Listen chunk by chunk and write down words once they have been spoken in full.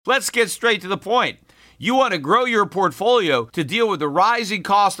Let's get straight to the point. You want to grow your portfolio to deal with the rising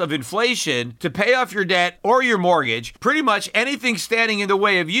cost of inflation, to pay off your debt or your mortgage, pretty much anything standing in the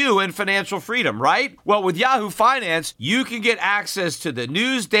way of you and financial freedom, right? Well, with Yahoo Finance, you can get access to the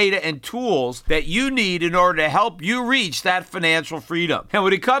news, data, and tools that you need in order to help you reach that financial freedom. And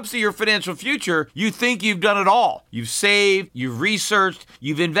when it comes to your financial future, you think you've done it all. You've saved, you've researched,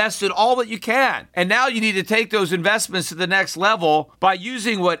 you've invested all that you can. And now you need to take those investments to the next level by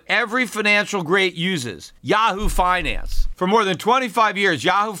using what every financial great uses. Yahoo Finance. For more than 25 years,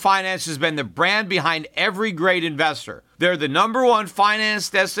 Yahoo Finance has been the brand behind every great investor. They're the #1 finance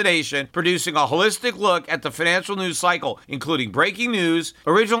destination, producing a holistic look at the financial news cycle, including breaking news,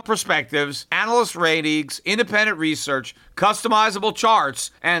 original perspectives, analyst ratings, independent research, customizable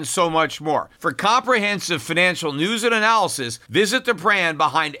charts, and so much more. For comprehensive financial news and analysis, visit the brand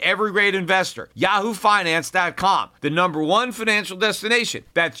behind every great investor, yahoofinance.com, the #1 financial destination.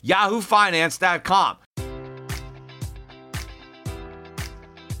 That's yahoofinance.com.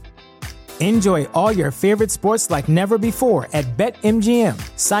 Enjoy all your favorite sports like never before at BetMGM.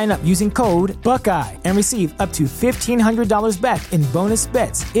 Sign up using code Buckeye and receive up to $1,500 back in bonus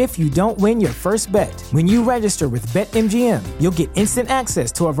bets if you don't win your first bet. When you register with BetMGM, you'll get instant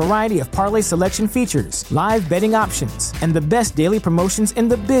access to a variety of parlay selection features, live betting options, and the best daily promotions in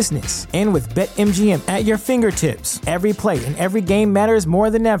the business. And with BetMGM at your fingertips, every play and every game matters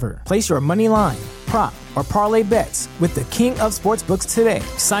more than ever. Place your money line, prop, or parlay bets with the king of sportsbooks today.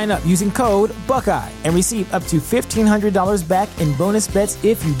 Sign up using code Buckeye and receive up to $1,500 back in bonus bets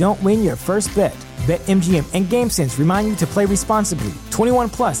if you don't win your first bet. BetMGM and GameSense remind you to play responsibly. 21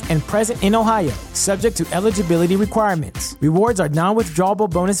 plus and present in Ohio, subject to eligibility requirements. Rewards are non-withdrawable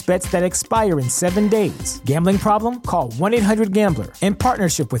bonus bets that expire in 7 days. Gambling problem? Call 1-800-GAMBLER. In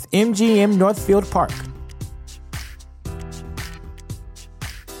partnership with MGM Northfield Park.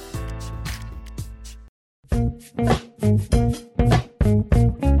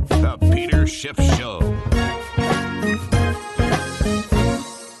 The Peter Schiff Show.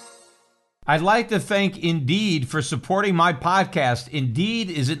 I'd like to thank Indeed for supporting my podcast. Indeed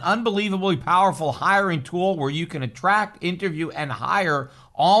is an unbelievably powerful hiring tool where you can attract, interview, and hire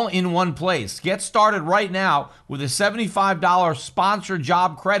all in one place. Get started right now with a $75 sponsored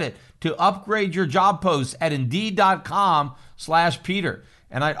job credit to upgrade your job post at Indeed.com/Peter.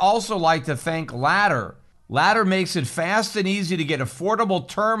 And I'd also like to thank Ladder. Ladder makes it fast and easy to get affordable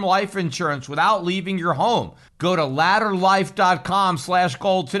term life insurance without leaving your home. Go to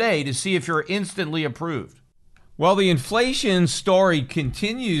ladderlife.com/gold today to see if you're instantly approved. Well, the inflation story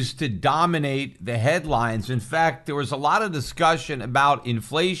continues to dominate the headlines. In fact, there was a lot of discussion about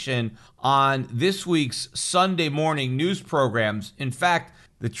inflation on this week's Sunday morning news programs. In fact,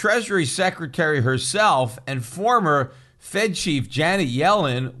 the Treasury Secretary herself and former Fed Chief Janet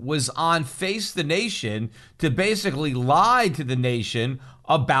Yellen was on Face the Nation to basically lie to the nation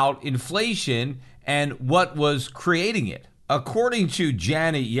about inflation and what was creating it. According to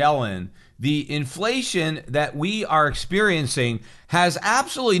Janet Yellen, the inflation that we are experiencing has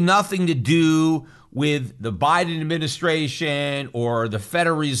absolutely nothing to do with the Biden administration or the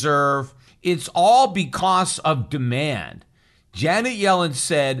Federal Reserve. It's all because of demand. Janet Yellen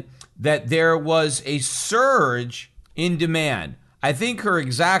said that there was a surge in demand. I think her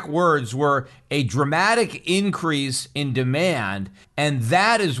exact words were a dramatic increase in demand, and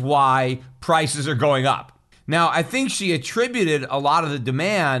that is why prices are going up. Now, I think she attributed a lot of the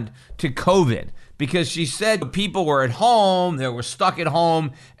demand to COVID because she said people were at home, they were stuck at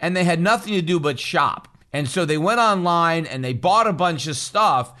home, and they had nothing to do but shop. And so they went online and they bought a bunch of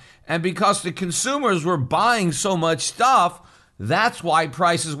stuff, and because the consumers were buying so much stuff, that's why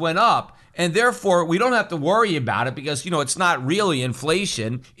prices went up. And therefore, we don't have to worry about it because, it's not really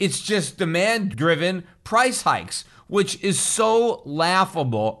inflation. It's just demand-driven price hikes, which is so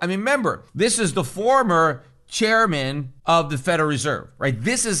laughable. I mean, remember, this is the former chairman of the Federal Reserve, right?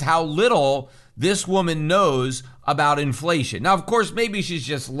 This is how little this woman knows about inflation. Now, of course, maybe she's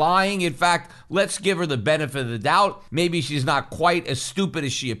just lying. In fact, let's give her the benefit of the doubt. Maybe she's not quite as stupid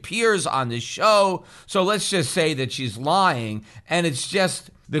as she appears on this show. So let's just say that she's lying, and it's just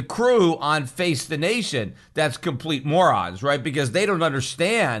the crew on Face the Nation that's complete morons, right? Because they don't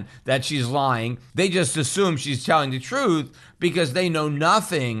understand that she's lying. They just assume she's telling the truth because they know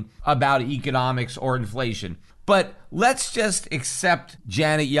nothing about economics or inflation. But let's just accept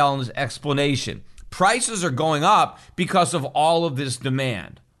Janet Yellen's explanation. Prices are going up because of all of this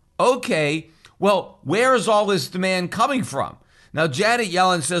demand. Okay, well, where is all this demand coming from? Now, Janet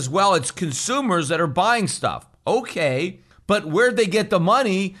Yellen says, well, it's consumers that are buying stuff. Okay, but where'd they get the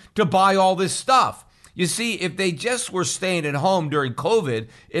money to buy all this stuff? You see, if they just were staying at home during COVID,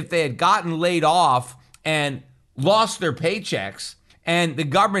 if they had gotten laid off and lost their paychecks, and the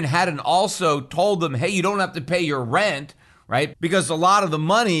government hadn't also told them, hey, you don't have to pay your rent, right? Because a lot of the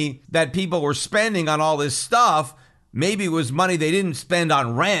money that people were spending on all this stuff maybe it was money they didn't spend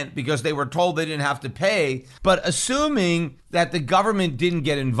on rent because they were told they didn't have to pay. But assuming that the government didn't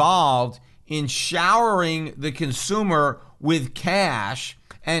get involved in showering the consumer with cash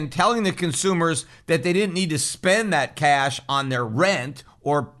and telling the consumers that they didn't need to spend that cash on their rent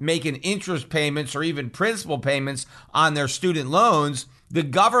or making interest payments or even principal payments on their student loans, the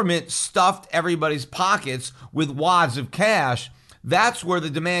government stuffed everybody's pockets with wads of cash. That's where the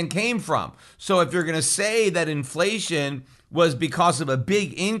demand came from. So if you're going to say that inflation was because of a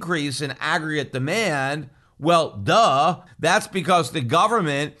big increase in aggregate demand, well, duh, that's because the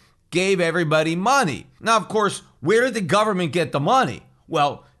government gave everybody money. Now, of course, where did the government get the money?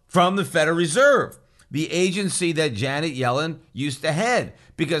 Well, from the Federal Reserve, the agency that Janet Yellen used to head.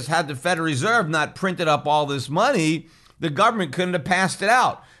 Because had the Federal Reserve not printed up all this money, the government couldn't have passed it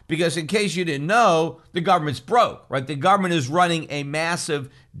out. Because in case you didn't know, the government's broke, right? The government is running a massive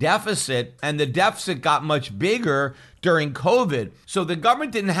deficit, and the deficit got much bigger during COVID. So the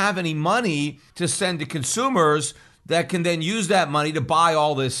government didn't have any money to send to consumers that can then use that money to buy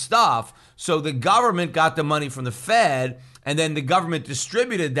all this stuff. So the government got the money from the Fed, and then the government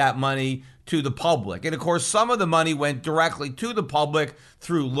distributed that money to the public. And of course, some of the money went directly to the public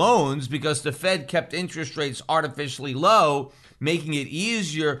through loans because the Fed kept interest rates artificially low, making it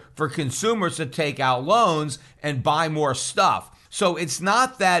easier for consumers to take out loans and buy more stuff. So it's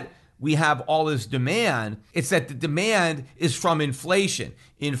not that we have all this demand, it's that the demand is from inflation.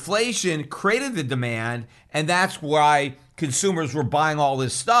 Inflation created the demand, and that's why consumers were buying all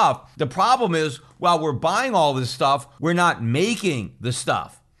this stuff. The problem is, while we're buying all this stuff, we're not making the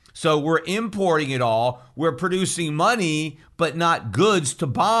stuff. So we're importing it all. We're producing money, but not goods to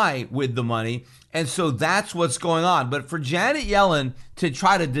buy with the money. And so that's what's going on. But for Janet Yellen to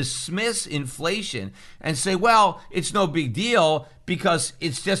try to dismiss inflation and say, well, it's no big deal because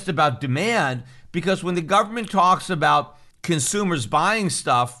it's just about demand, because when the government talks about consumers buying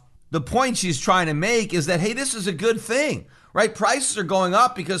stuff, the point she's trying to make is that, hey, this is a good thing, right? Prices are going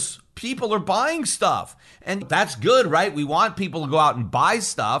up because people are buying stuff. And that's good, right? We want people to go out and buy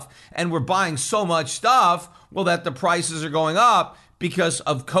stuff. And we're buying so much stuff, well, that the prices are going up because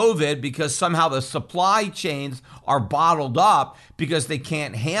of COVID, because somehow the supply chains are bottled up because they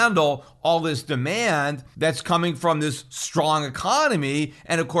can't handle all this demand that's coming from this strong economy.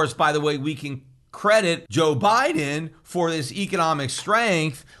 And of course, by the way, we can credit Joe Biden for this economic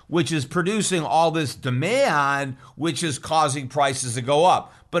strength, which is producing all this demand, which is causing prices to go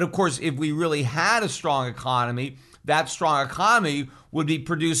up. But of course, if we really had a strong economy, that strong economy would be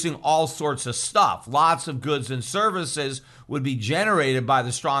producing all sorts of stuff. Lots of goods and services would be generated by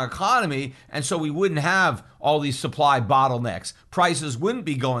the strong economy, and so we wouldn't have all these supply bottlenecks. Prices wouldn't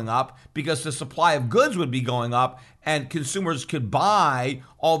be going up because the supply of goods would be going up, and consumers could buy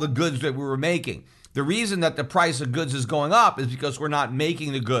all the goods that we were making. The reason that the price of goods is going up is because we're not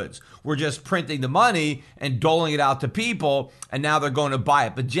making the goods. We're just printing the money and doling it out to people, and now they're going to buy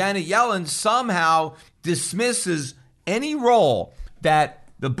it. But Janet Yellen somehow dismisses any role that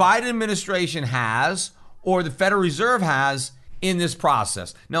the Biden administration has or the Federal Reserve has in this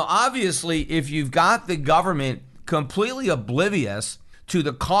process. Now, obviously, if you've got the government completely oblivious to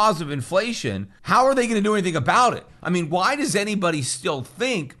the cause of inflation, how are they going to do anything about it? I mean, why does anybody still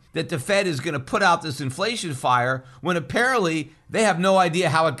think that the Fed is going to put out this inflation fire when apparently they have no idea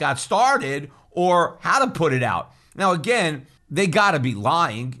how it got started or how to put it out? Now, again, they got to be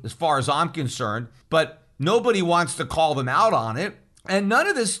lying as far as I'm concerned, but nobody wants to call them out on it. And none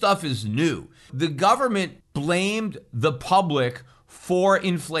of this stuff is new. The government blamed the public for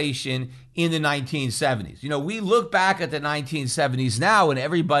inflation in the 1970s. You know, we look back at the 1970s now and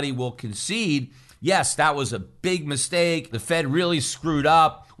everybody will concede, yes, that was a big mistake. The Fed really screwed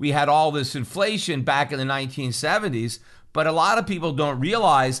up. We had all this inflation back in the 1970s. But a lot of people don't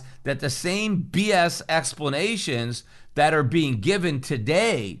realize that the same BS explanations that are being given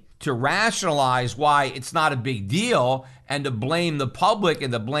today to rationalize why it's not a big deal and to blame the public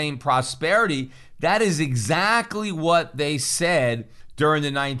and to blame prosperity, that is exactly what they said during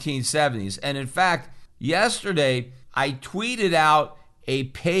the 1970s. And in fact, yesterday, I tweeted out a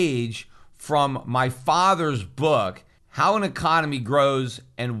page from my father's book, How an Economy Grows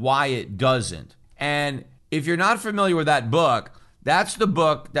and Why It Doesn't. And if you're not familiar with that book, that's the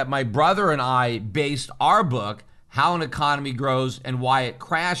book that my brother and I based our book, How an Economy Grows and Why It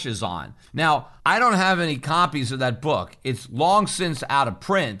Crashes on. Now, I don't have any copies of that book. It's long since out of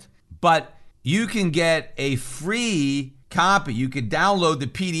print, but you can get a free copy. You can download the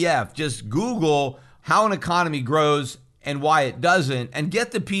PDF. Just Google How an Economy Grows and Why It Doesn't and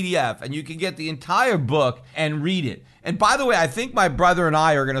get the PDF, and you can get the entire book and read it. And by the way, I think my brother and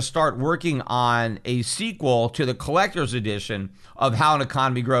I are going to start working on a sequel to the collector's edition of How an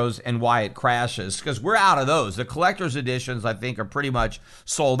Economy Grows and Why It Crashes, because we're out of those. The collector's editions, I think, are pretty much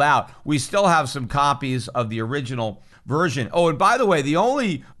sold out. We still have some copies of the original version. Oh, and by the way, the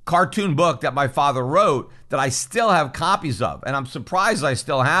only cartoon book that my father wrote that I still have copies of, and I'm surprised I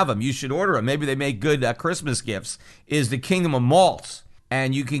still have them, you should order them, maybe they make good Christmas gifts, is The Kingdom of Maltz.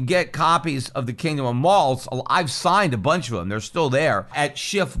 And you can get copies of The Kingdom of Maltz. I've signed a bunch of them. They're still there at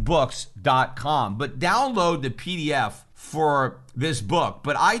schiffbooks.com. But download the PDF for this book.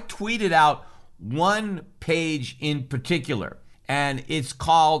 But I tweeted out one page in particular, and it's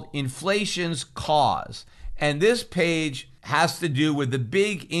called Inflation's Cause. And this page has to do with the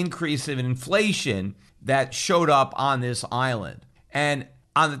big increase in inflation that showed up on this island. And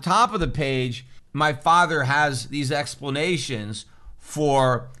on the top of the page, my father has these explanations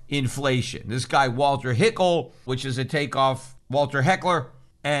for inflation. This guy, Walter Hickel, which is a takeoff Walter Heckler,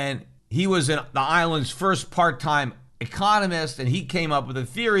 and he was the island's first part-time economist, and he came up with a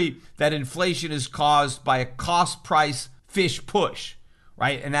theory that inflation is caused by a cost-price fish push,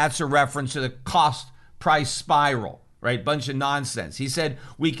 right? And that's a reference to the cost-price spiral, right? Bunch of nonsense. He said,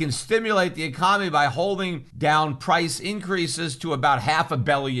 we can stimulate the economy by holding down price increases to about half a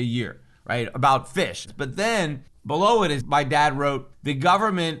belly a year, right? About fish. But then below it, as my dad wrote, the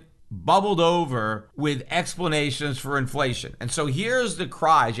government bubbled over with explanations for inflation. And so here's the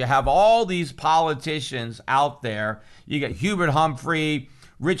cries. You have all these politicians out there. You got Hubert Humphrey,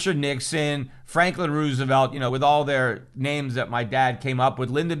 Richard Nixon, Franklin Roosevelt, with all their names that my dad came up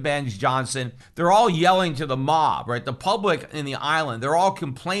with, Lyndon Baines Johnson. They're all yelling to the mob, right? The public in the island, they're all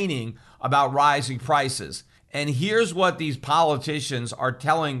complaining about rising prices. And here's what these politicians are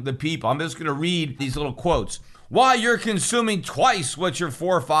telling the people. I'm just going to read these little quotes. Why, you're consuming twice what your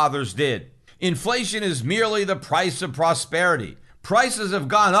forefathers did. Inflation is merely the price of prosperity. Prices have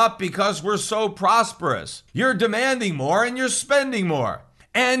gone up because we're so prosperous. You're demanding more and you're spending more.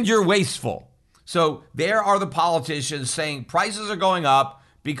 And you're wasteful. So there are the politicians saying prices are going up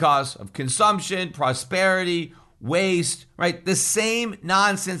because of consumption, prosperity, waste, right? The same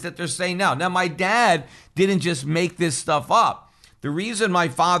nonsense that they're saying now. Now, my dad didn't just make this stuff up. The reason my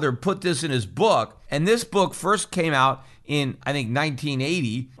father put this in his book, and this book first came out in, I think,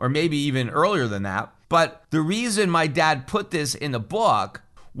 1980, or maybe even earlier than that. But the reason my dad put this in the book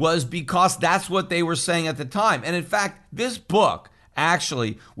was because that's what they were saying at the time. And in fact, this book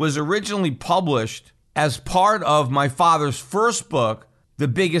actually was originally published as part of my father's first book, The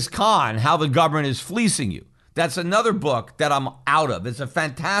Biggest Con, How the Government is Fleecing You. That's another book that I'm out of. It's a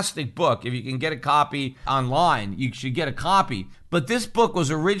fantastic book. If you can get a copy online, you should get a copy. But this book was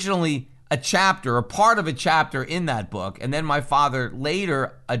originally a chapter, a part of a chapter in that book. And then my father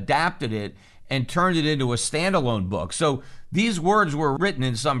later adapted it and turned it into a standalone book. So these words were written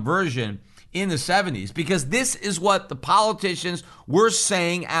in some version in the 70s because this is what the politicians were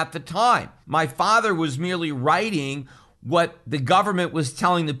saying at the time. My father was merely writing what the government was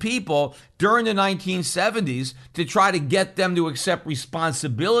telling the people during the 1970s to try to get them to accept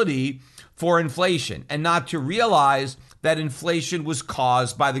responsibility for inflation and not to realize that inflation was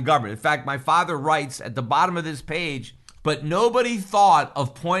caused by the government. In fact, my father writes at the bottom of this page, but nobody thought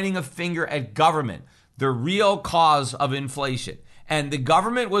of pointing a finger at government, the real cause of inflation. And the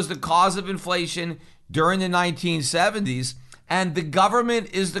government was the cause of inflation during the 1970s, and the government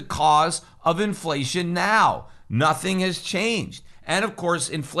is the cause of inflation now. Nothing has changed. And of course,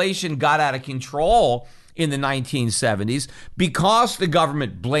 inflation got out of control in the 1970s because the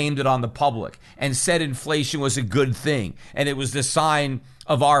government blamed it on the public and said inflation was a good thing and it was the sign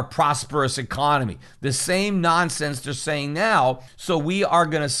of our prosperous economy. The same nonsense they're saying now, so we are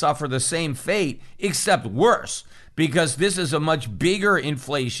going to suffer the same fate, except worse, because this is a much bigger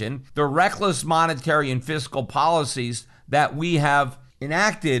inflation. The reckless monetary and fiscal policies that we have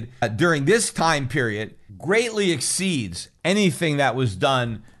enacted during this time period greatly exceeds anything that was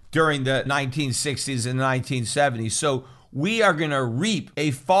done during the 1960s and the 1970s. So we are going to reap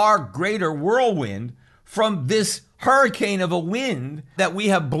a far greater whirlwind from this hurricane of a wind that we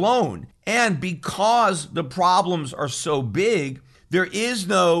have blown. And because the problems are so big, there is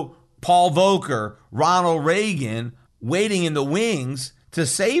no Paul Volcker, Ronald Reagan waiting in the wings to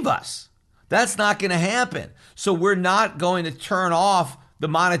save us. That's not going to happen. So we're not going to turn off the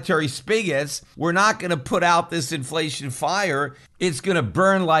monetary spigots. We're not going to put out this inflation fire. It's going to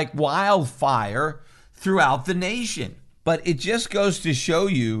burn like wildfire throughout the nation. But it just goes to show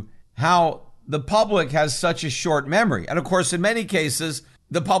you how the public has such a short memory. And of course, in many cases,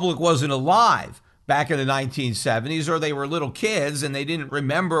 the public wasn't alive back in the 1970s, or they were little kids and they didn't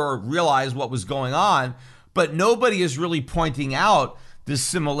remember or realize what was going on. But nobody is really pointing out the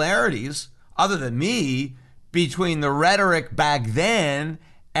similarities, other than me, between the rhetoric back then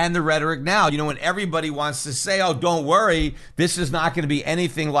and the rhetoric now. You know, when everybody wants to say, oh, don't worry, this is not going to be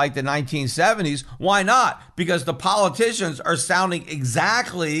anything like the 1970s. Why not? Because the politicians are sounding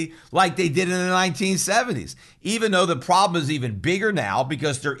exactly like they did in the 1970s, even though the problem is even bigger now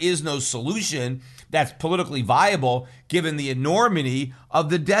because there is no solution that's politically viable given the enormity of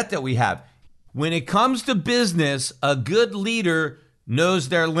the debt that we have. When it comes to business, a good leader knows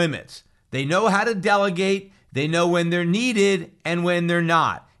their limits. They know how to delegate. They know when they're needed and when they're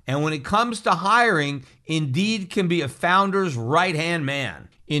not. And when it comes to hiring, Indeed can be a founder's right-hand man.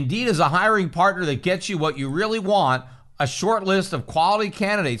 Indeed is a hiring partner that gets you what you really want, a short list of quality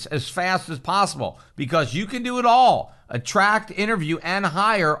candidates as fast as possible, because you can do it all. Attract, interview, and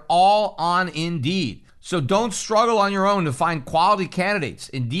hire all on Indeed. So don't struggle on your own to find quality candidates.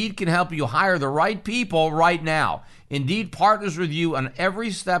 Indeed can help you hire the right people right now. Indeed partners with you on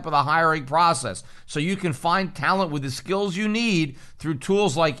every step of the hiring process so you can find talent with the skills you need through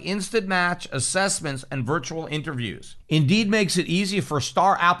tools like Instant Match, assessments, and virtual interviews. Indeed makes it easy for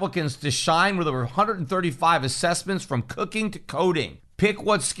star applicants to shine with over 135 assessments from cooking to coding. Pick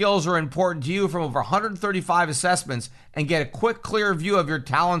what skills are important to you from over 135 assessments and get a quick, clear view of your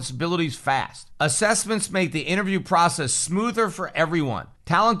talent's abilities fast. Assessments make the interview process smoother for everyone.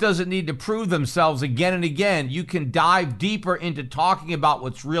 Talent doesn't need to prove themselves again and again. You can dive deeper into talking about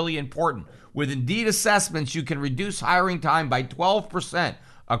what's really important. With Indeed assessments, you can reduce hiring time by 12%,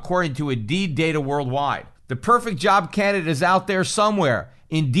 according to Indeed data worldwide. The perfect job candidate is out there somewhere.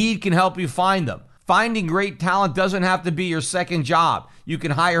 Indeed can help you find them. Finding great talent doesn't have to be your second job. You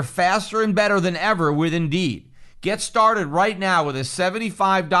can hire faster and better than ever with Indeed. Get started right now with a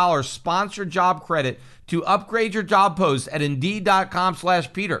 $75 sponsored job credit to upgrade your job post at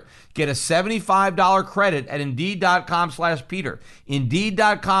Indeed.com/Peter. Get a $75 credit at Indeed.com/Peter.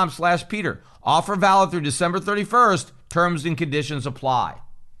 Indeed.com/Peter. Offer valid through December 31st. Terms and conditions apply.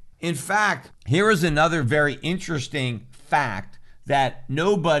 In fact, here is another very interesting fact that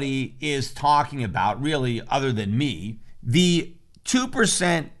nobody is talking about, really, other than me. The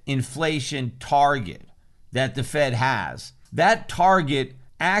 2% inflation target that the Fed has, that target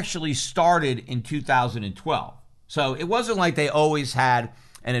actually started in 2012. So it wasn't like they always had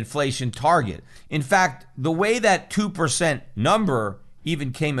an inflation target. In fact, the way that 2% number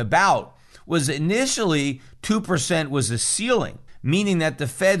even came about was initially 2% was a ceiling, meaning that the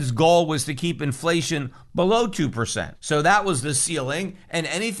Fed's goal was to keep inflation below 2%. So that was the ceiling, and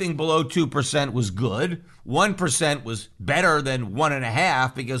anything below 2% was good. 1% was better than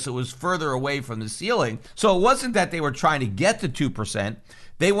 1.5% because it was further away from the ceiling. So it wasn't that they were trying to get to 2%.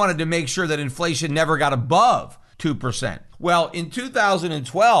 They wanted to make sure that inflation never got above 2%. Well, in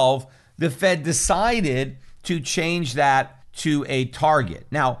 2012, the Fed decided to change that to a target.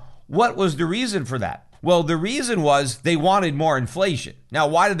 Now, what was the reason for that? Well, the reason was they wanted more inflation. Now,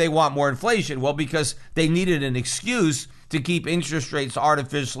 why did they want more inflation? Well, because they needed an excuse to keep interest rates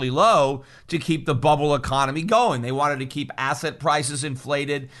artificially low to keep the bubble economy going. They wanted to keep asset prices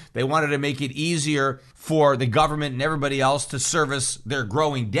inflated. They wanted to make it easier for the government and everybody else to service their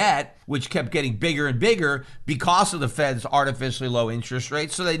growing debt, which kept getting bigger and bigger because of the Fed's artificially low interest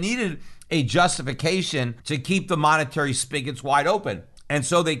rates. So they needed a justification to keep the monetary spigots wide open. And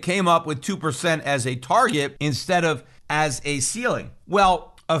so they came up with 2% as a target instead of as a ceiling.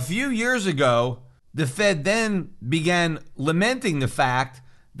 Well, a few years ago, the Fed then began lamenting the fact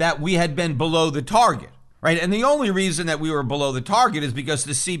that we had been below the target, right? And the only reason that we were below the target is because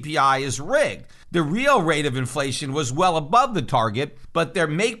the CPI is rigged. The real rate of inflation was well above the target, but their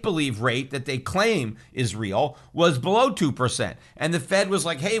make-believe rate that they claim is real was below 2%. And the Fed was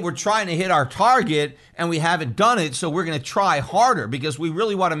like, hey, we're trying to hit our target and we haven't done it, so we're going to try harder because we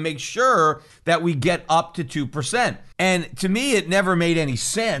really want to make sure that we get up to 2%. And to me, it never made any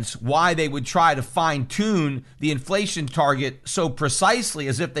sense why they would try to fine-tune the inflation target so precisely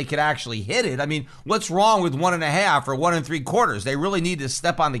as if they could actually hit it. I mean, what's wrong with 1.5 or 1 3/4? They really need to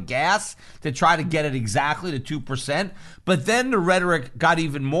step on the gas to try to get it exactly to 2%. But then the rhetoric got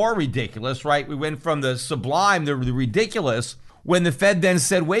even more ridiculous, right? We went from the sublime to the ridiculous when the Fed then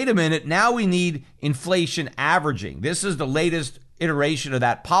said, wait a minute, now we need inflation averaging. This is the latest iteration of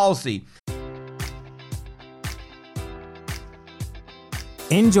that policy.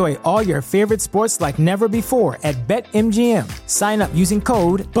 Enjoy all your favorite sports like never before at BetMGM. Sign up using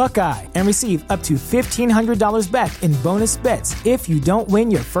code Buckeye and receive up to $1,500 back in bonus bets if you don't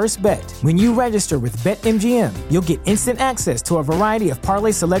win your first bet. When you register with BetMGM, you'll get instant access to a variety of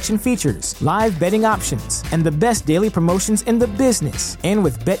parlay selection features, live betting options, and the best daily promotions in the business. And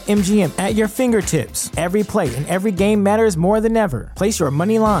with BetMGM at your fingertips, every play and every game matters more than ever. Place your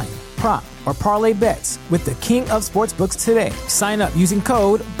money line, prop, or parlay bets with the king of sportsbooks today. Sign up using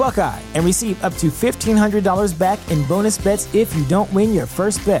code Buckeye and receive up to $1,500 back in bonus bets if you don't win your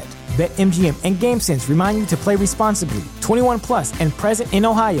first bet. BetMGM and GameSense remind you to play responsibly. 21 plus and present in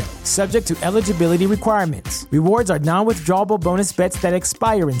Ohio, subject to eligibility requirements. Rewards are non-withdrawable bonus bets that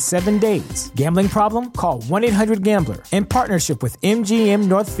expire in 7 days. Gambling problem? Call 1-800-GAMBLER. In partnership with MGM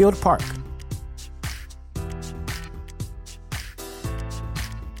Northfield Park.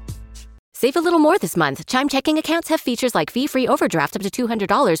 Save a little more this month. Chime checking accounts have features like fee-free overdraft up to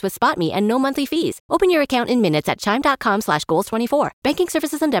 $200 with SpotMe and no monthly fees. Open your account in minutes at chime.com/goals24. Banking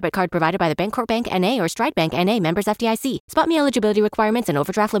services and debit card provided by the Bancorp Bank N.A. or Stride Bank N.A. members FDIC. SpotMe eligibility requirements and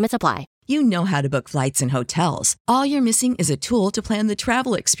overdraft limits apply. You know how to book flights and hotels. All you're missing is a tool to plan the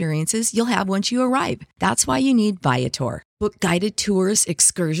travel experiences you'll have once you arrive. That's why you need Viator. Book guided tours,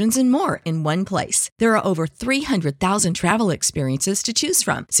 excursions, and more in one place. There are over 300,000 travel experiences to choose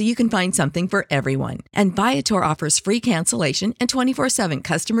from, so you can find something for everyone. And Viator offers free cancellation and 24/7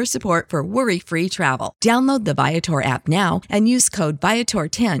 customer support for worry-free travel. Download the Viator app now and use code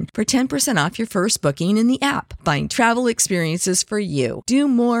Viator10 for 10% off your first booking in the app. Find travel experiences for you. Do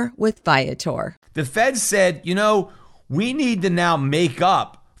more with Viator. The Fed said, we need to now make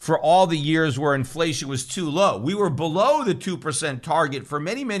up for all the years where inflation was too low. We were below the 2% target for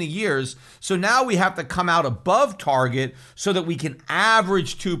many, many years. So now we have to come out above target so that we can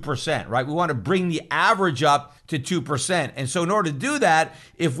average 2%, right? We want to bring the average up to 2%. And so in order to do that,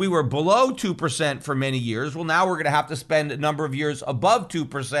 if we were below 2% for many years, well, now we're going to have to spend a number of years above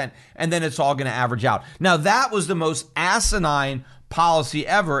 2%, and then it's all going to average out. Now, that was the most asinine policy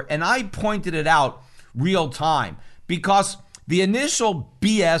ever, and I pointed it out real time because the initial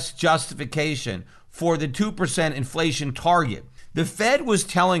BS justification for the 2% inflation target, the Fed was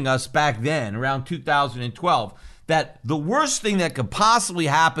telling us back then, around 2012, that the worst thing that could possibly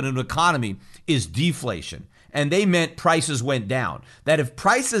happen in an economy is deflation. And they meant prices went down. That if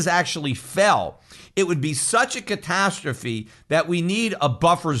prices actually fell, it would be such a catastrophe that we need a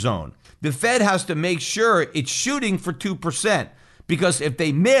buffer zone. The Fed has to make sure it's shooting for 2%. Because if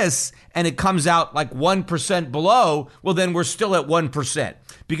they miss and it comes out like 1% below, well, then we're still at 1%.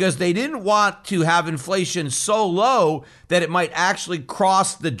 Because they didn't want to have inflation so low that it might actually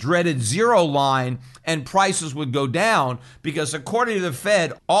cross the dreaded zero line and prices would go down. Because according to the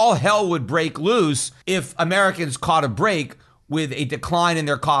Fed, all hell would break loose if Americans caught a break with a decline in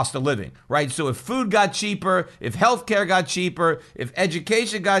their cost of living, right? So if food got cheaper, if healthcare got cheaper, if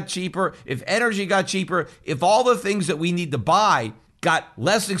education got cheaper, if energy got cheaper, if all the things that we need to buy got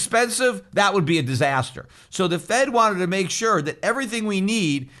less expensive, that would be a disaster. So the Fed wanted to make sure that everything we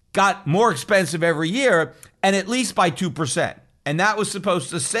need got more expensive every year, and at least by 2%. And that was supposed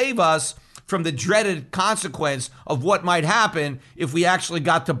to save us from the dreaded consequence of what might happen if we actually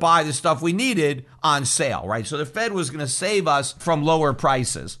got to buy the stuff we needed on sale, right? So the Fed was going to save us from lower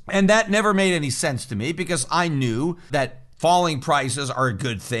prices. And that never made any sense to me because I knew that falling prices are a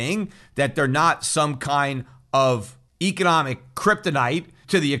good thing, that they're not some kind of economic kryptonite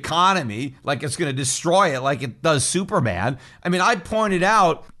to the economy, like it's going to destroy it like it does Superman. I mean, I pointed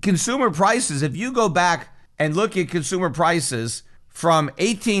out consumer prices, if you go back and look at consumer prices from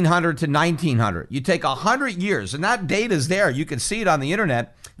 1800 to 1900, you take 100 years, and that data is there. You can see it on the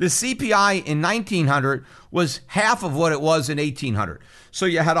internet. The CPI in 1900 was half of what it was in 1800. So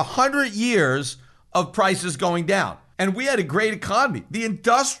you had 100 years of prices going down. And we had a great economy. The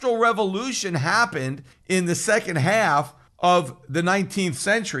Industrial Revolution happened in the second half of the 19th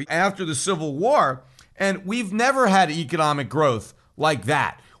century after the Civil War. And we've never had economic growth like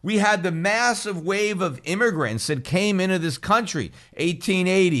that. We had the massive wave of immigrants that came into this country,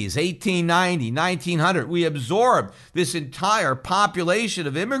 1880s, 1890, 1900. We absorbed this entire population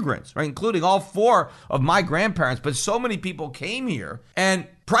of immigrants, right, including all four of my grandparents. But so many people came here and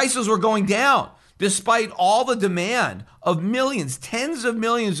prices were going down despite all the demand of millions, tens of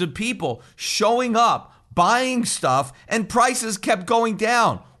millions of people showing up, buying stuff, and prices kept going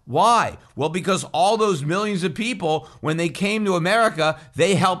down. Why? Well, because all those millions of people, when they came to America,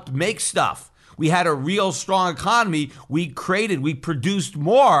 they helped make stuff. We had a real strong economy. We produced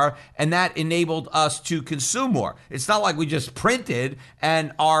more, and that enabled us to consume more. It's not like we just printed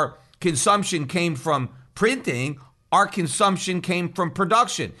and our consumption came from printing. our consumption came from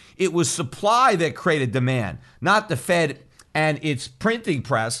production. It was supply that created demand, not the Fed and its printing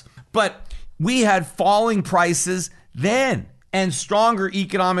press. But we had falling prices then and stronger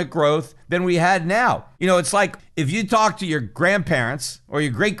economic growth than we had now. You know, it's like if you talk to your grandparents or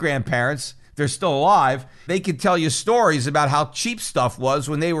your great-grandparents, they're still alive, they could tell you stories about how cheap stuff was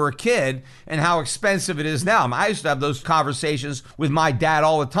when they were a kid and how expensive it is now. I used to have those conversations with my dad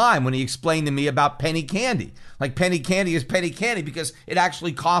all the time when he explained to me about penny candy. Like penny candy is penny candy because it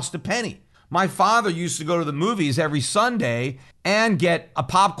actually cost a penny. My father used to go to the movies every Sunday and get a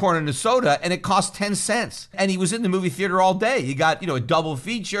popcorn and a soda, and it cost 10 cents. And he was in the movie theater all day. You got, a double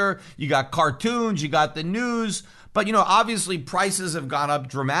feature, you got cartoons, you got the news. But, obviously prices have gone up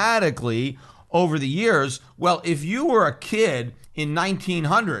dramatically over the years. Well, if you were a kid in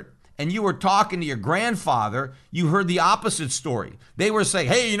 1900 and you were talking to your grandfather, you heard the opposite story. They were saying,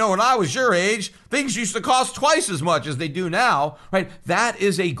 hey, when I was your age, things used to cost twice as much as they do now, right? That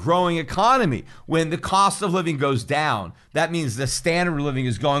is a growing economy. When the cost of living goes down, that means the standard of living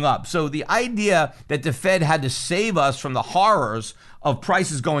is going up. So the idea that the Fed had to save us from the horrors of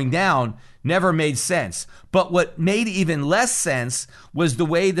prices going down never made sense. But what made even less sense was the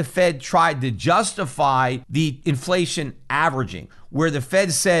way the Fed tried to justify the inflation averaging, where the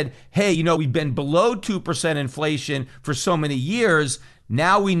Fed said, hey, we've been below 2% inflation for so many years.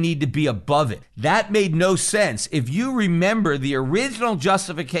 Now we need to be above it. That made no sense. If you remember, the original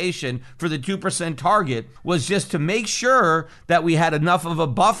justification for the 2% target was just to make sure that we had enough of a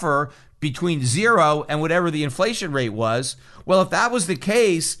buffer between zero and whatever the inflation rate was. Well, if that was the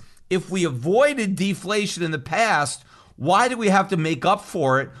case, if we avoided deflation in the past, why do we have to make up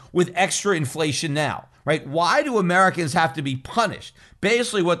for it with extra inflation now, right? Why do Americans have to be punished?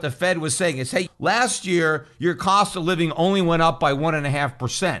 Basically, what the Fed was saying is, hey, last year, your cost of living only went up by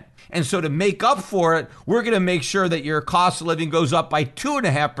 1.5%. And so to make up for it, we're going to make sure that your cost of living goes up by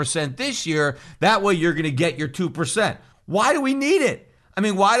 2.5% this year. That way, you're going to get your 2%. Why do we need it? I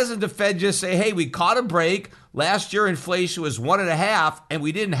mean, why doesn't the Fed just say, hey, we caught a break. Last year, inflation was 1.5, and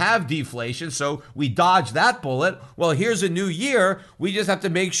we didn't have deflation, so we dodged that bullet. Well, here's a new year. We just have to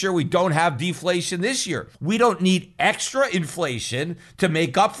make sure we don't have deflation this year. We don't need extra inflation to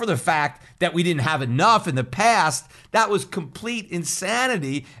make up for the fact that we didn't have enough in the past. That was complete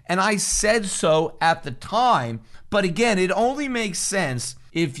insanity, and I said so at the time. But again, it only makes sense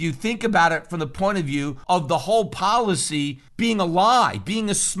if you think about it from the point of view of the whole policy being a lie, being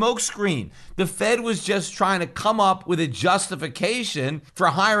a smokescreen. The Fed was just trying to come up with a justification for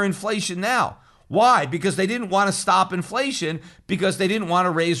higher inflation now. Why? Because they didn't want to stop inflation, because they didn't want to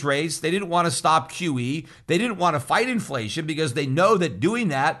raise rates, they didn't want to stop QE, they didn't want to fight inflation because they know that doing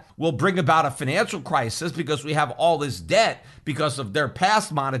that will bring about a financial crisis because we have all this debt because of their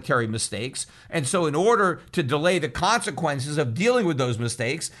past monetary mistakes. And so in order to delay the consequences of dealing with those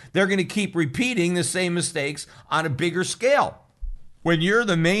mistakes, they're going to keep repeating the same mistakes on a bigger scale. When you're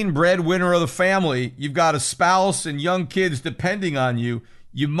the main breadwinner of the family, you've got a spouse and young kids depending on you,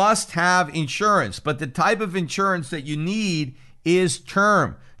 you must have insurance. But the type of insurance that you need is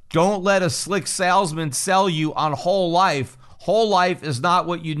term. Don't let a slick salesman sell you on whole life. Whole life is not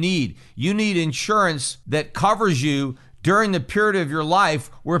what you need. You need insurance that covers you during the period of your life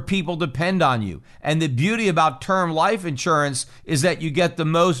where people depend on you. And the beauty about term life insurance is that you get the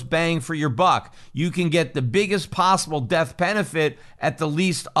most bang for your buck. You can get the biggest possible death benefit at the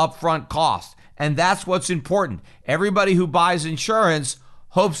least upfront cost. And that's what's important. Everybody who buys insurance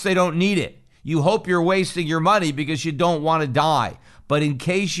hopes they don't need it. You hope you're wasting your money because you don't want to die. But in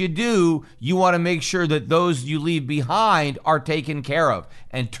case you do, you want to make sure that those you leave behind are taken care of.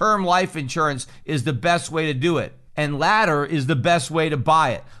 And term life insurance is the best way to do it. And Ladder is the best way to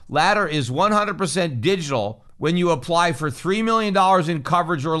buy it. Ladder is 100% digital when you apply for $3 million in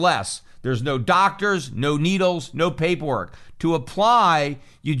coverage or less. There's no doctors, no needles, no paperwork. To apply,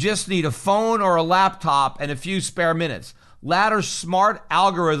 you just need a phone or a laptop and a few spare minutes. Ladder's smart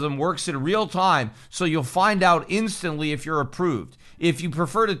algorithm works in real time, so you'll find out instantly if you're approved. If you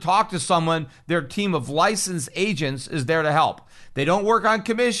prefer to talk to someone, their team of licensed agents is there to help. They don't work on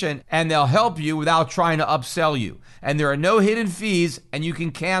commission, and they'll help you without trying to upsell you. And there are no hidden fees, and you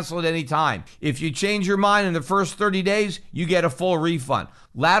can cancel at any time. If you change your mind in the first 30 days, you get a full refund.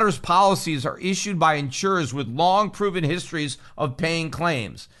 Ladder's policies are issued by insurers with long proven histories of paying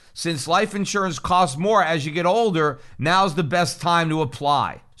claims. Since life insurance costs more as you get older, now's the best time to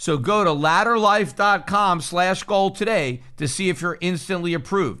apply. So go to ladderlife.com/gold today to see if you're instantly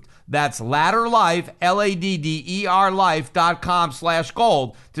approved. That's ladderlife, LADDER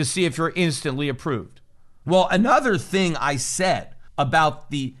life.com/gold to see if you're instantly approved. Well, another thing I said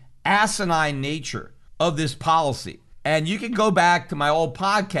about the asinine nature of this policy And you can go back to my old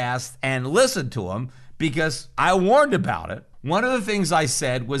podcast and listen to them because I warned about it. One of the things I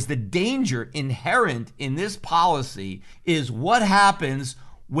said was the danger inherent in this policy is what happens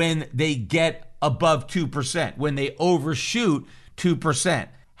when they get above 2%, when they overshoot 2%.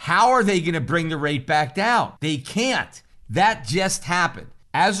 How are they going to bring the rate back down? They can't. That just happened.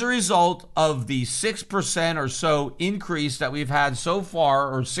 As a result of the 6% or so increase that we've had so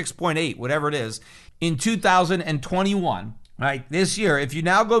far, or 6.8, whatever it is, in 2021, right, this year, if you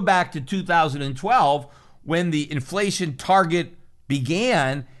now go back to 2012, when the inflation target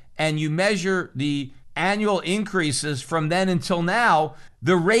began, and you measure the annual increases from then until now,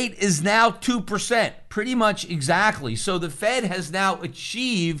 the rate is now 2%, pretty much exactly. So the Fed has now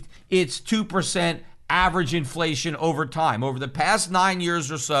achieved its 2% average inflation over time. Over the past 9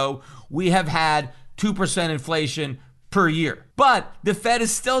 years or so, we have had 2% inflation per year. But the Fed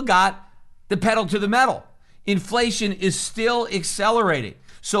has still got the pedal to the metal. Inflation is still accelerating.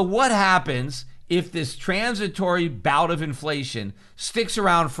 So what happens if this transitory bout of inflation sticks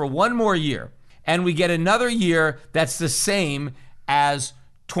around for one more year and we get another year that's the same as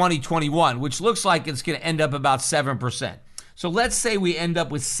 2021, which looks like it's going to end up about 7%. So let's say we end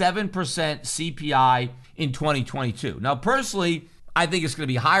up with 7% CPI in 2022. Now, personally, I think it's going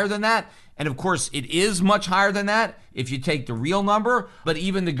to be higher than that. And of course, it is much higher than that if you take the real number, but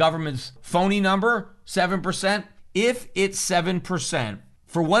even the government's phony number, 7%, if it's 7%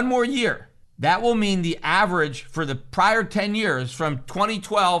 for one more year, that will mean the average for the prior 10 years from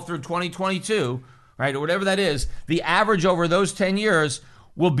 2012 through 2022, right, or whatever that is, the average over those 10 years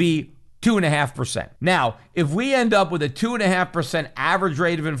will be 2.5%. Now, if we end up with a 2.5% average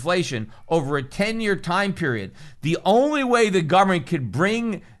rate of inflation over a 10-year time period, the only way the government could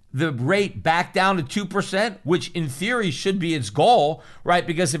bring the rate back down to 2%, which in theory should be its goal, right?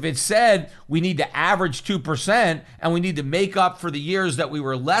 Because if it said we need to average 2% and we need to make up for the years that we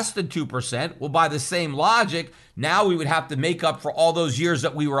were less than 2%, well, by the same logic, now we would have to make up for all those years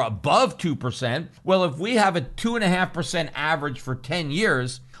that we were above 2%. Well, if we have a 2.5% average for 10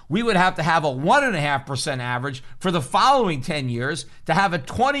 years, we would have to have a 1.5% average for the following 10 years to have a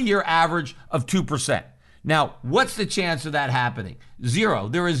 20-year average of 2%. Now, what's the chance of that happening? Zero.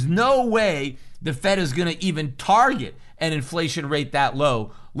 There is no way the Fed is going to even target an inflation rate that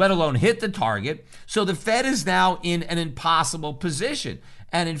low, let alone hit the target. So the Fed is now in an impossible position.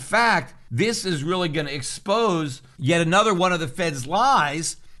 And in fact, this is really going to expose yet another one of the Fed's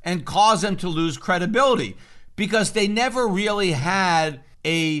lies and cause them to lose credibility, because they never really had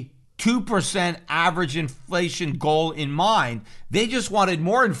a 2% average inflation goal in mind. They just wanted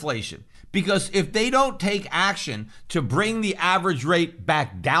more inflation. Because if they don't take action to bring the average rate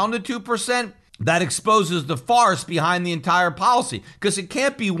back down to 2%, that exposes the farce behind the entire policy. Because it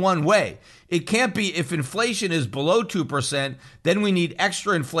can't be one way. It can't be if inflation is below 2%, then we need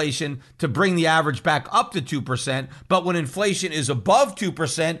extra inflation to bring the average back up to 2%. But when inflation is above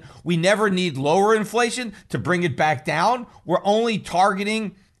 2%, we never need lower inflation to bring it back down. We're only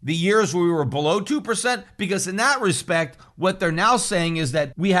targeting the years where we were below 2%, because in that respect, what they're now saying is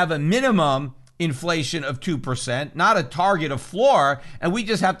that we have a minimum inflation of 2%, not a target, a floor, and we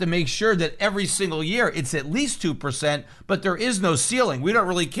just have to make sure that every single year it's at least 2%, but there is no ceiling. We don't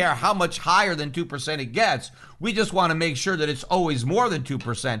really care how much higher than 2% it gets. We just want to make sure that it's always more than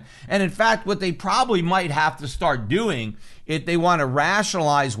 2%. And in fact, what they probably might have to start doing, if they want to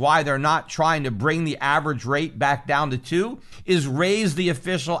rationalize why they're not trying to bring the average rate back down to 2, is raise the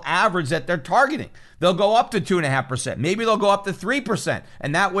official average that they're targeting. They'll go up to 2.5%. Maybe they'll go up to 3%.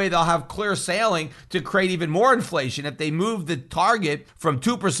 And that way they'll have clear sailing to create even more inflation. If they move the target from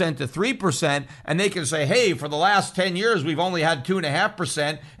 2% to 3%, and they can say, hey, for the last 10 years, we've only had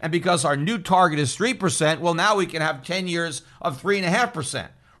 2.5%. And because our new target is 3%, well, now we can have 10 years of 3.5%,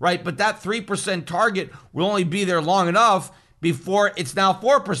 right? But that 3% target will only be there long enough before it's now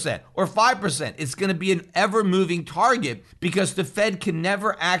 4% or 5%. It's going to be an ever-moving target because the Fed can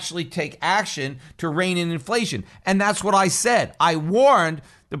never actually take action to rein in inflation. And that's what I said. I warned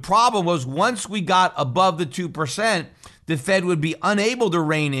the problem was once we got above the 2%, the Fed would be unable to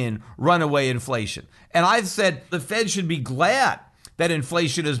rein in runaway inflation. And I said the Fed should be glad that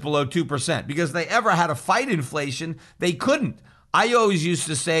inflation is below 2% because they ever had to fight inflation, they couldn't. I always used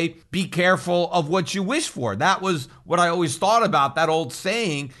to say, be careful of what you wish for. That was what I always thought about, that old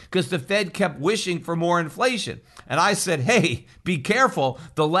saying, because the Fed kept wishing for more inflation. And I said, hey, be careful.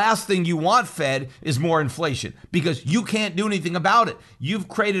 The last thing you want, Fed, is more inflation because you can't do anything about it. You've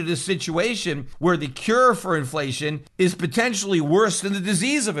created a situation where the cure for inflation is potentially worse than the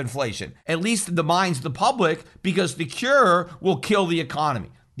disease of inflation, at least in the minds of the public, because the cure will kill the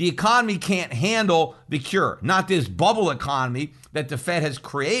economy. The economy can't handle the cure, not this bubble economy that the Fed has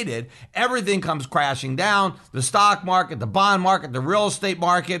created. Everything comes crashing down. The stock market, the bond market, the real estate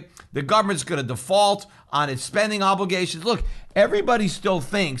market. The government's going to default on its spending obligations. Look, everybody still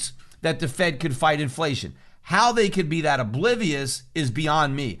thinks that the Fed could fight inflation. How they could be that oblivious is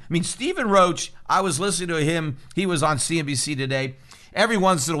beyond me. I mean, Stephen Roach, I was listening to him. He was on CNBC today. Every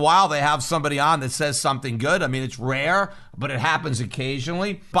once in a while, they have somebody on that says something good. I mean, it's rare, but it happens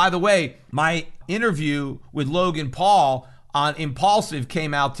occasionally. By the way, my interview with Logan Paul on Impulsive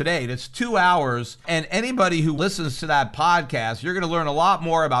came out today. That's 2 hours. And anybody who listens to that podcast, you're going to learn a lot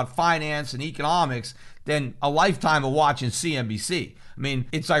more about finance and economics than a lifetime of watching CNBC. I mean,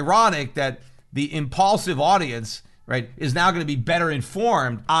 it's ironic that the Impulsive audience, right, is now going to be better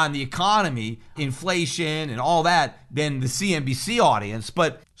informed on the economy, inflation, and all that than the CNBC audience.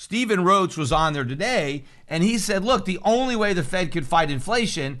 But Stephen Roach was on there today, and he said, look, the only way the Fed could fight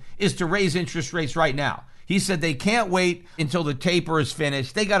inflation is to raise interest rates right now. He said they can't wait until the taper is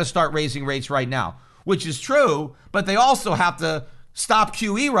finished. They got to start raising rates right now, which is true, but they also have to stop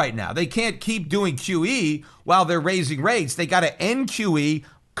QE right now. They can't keep doing QE while they're raising rates. They got to end QE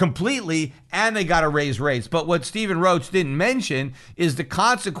completely, and they got to raise rates. But what Stephen Roach didn't mention is the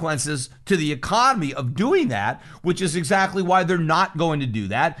consequences to the economy of doing that, which is exactly why they're not going to do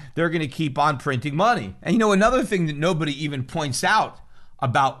that. They're going to keep on printing money. And you know, another thing that nobody even points out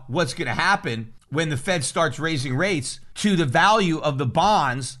about what's going to happen when the Fed starts raising rates to the value of the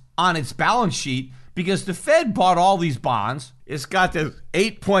bonds on its balance sheet, because the Fed bought all these bonds. It's got this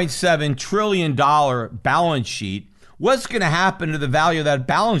 $8.7 trillion balance sheet. What's going to happen to the value of that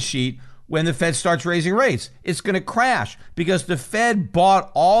balance sheet when the Fed starts raising rates? It's going to crash because the Fed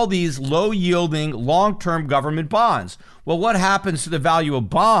bought all these low-yielding, long-term government bonds. Well, what happens to the value of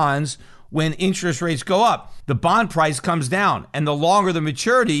bonds when interest rates go up? The bond price comes down, and the longer the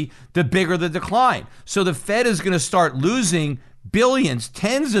maturity, the bigger the decline. So the Fed is going to start losing billions,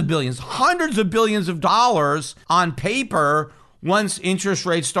 tens of billions, hundreds of billions of dollars on paper once interest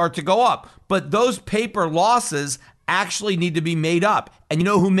rates start to go up. But those paper losses actually need to be made up. And you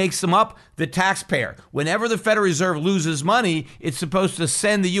know who makes them up? The taxpayer. Whenever the Federal Reserve loses money, it's supposed to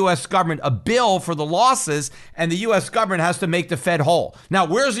send the U.S. government a bill for the losses, and the U.S. government has to make the Fed whole. Now,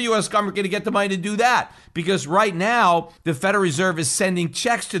 where's the U.S. government going to get the money to do that? Because right now, the Federal Reserve is sending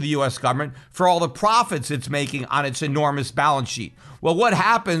checks to the U.S. government for all the profits it's making on its enormous balance sheet. Well, what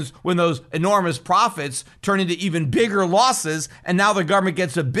happens when those enormous profits turn into even bigger losses, and now the government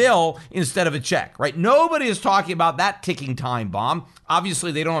gets a bill instead of a check, right? Nobody is talking about that ticking time bomb.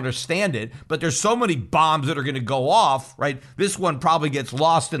 Obviously, they don't understand it, but there's so many bombs that are going to go off, right? This one probably gets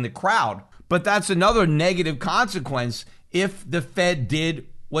lost in the crowd. But that's another negative consequence. If the Fed did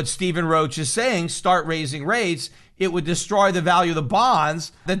what Stephen Roach is saying, start raising rates, it would destroy the value of the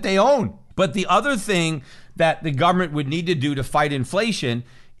bonds that they own. But the other thing that the government would need to do to fight inflation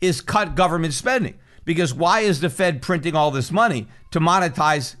is cut government spending. Because why is the Fed printing all this money? To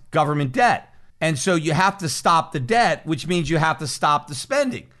monetize government debt. And so you have to stop the debt, which means you have to stop the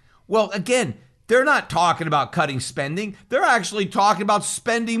spending. Well, again, they're not talking about cutting spending. They're actually talking about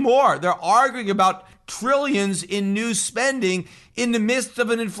spending more. They're arguing about trillions in new spending in the midst of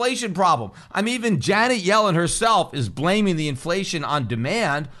an inflation problem. I mean, even Janet Yellen herself is blaming the inflation on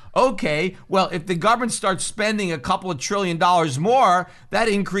demand. Okay, well, if the government starts spending a couple of $1 trillion more, that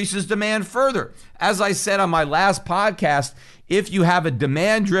increases demand further. As I said on my last podcast, if you have a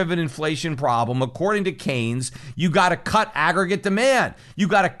demand-driven inflation problem, according to Keynes, you got to cut aggregate demand. You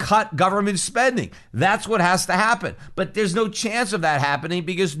got to cut government spending. That's what has to happen. But there's no chance of that happening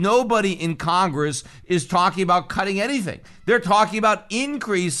because nobody in Congress is talking about cutting anything. They're talking about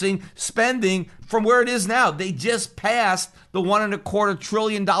increasing spending from where it is now. They just passed the $1.25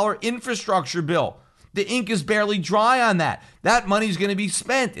 trillion infrastructure bill. The ink is barely dry on that. That money's going to be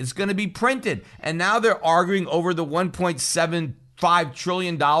spent. It's going to be printed. And now they're arguing over the $1.75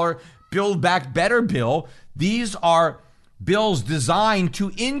 trillion Build Back Better bill. These are bills designed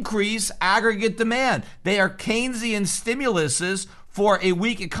to increase aggregate demand. They are Keynesian stimuluses for a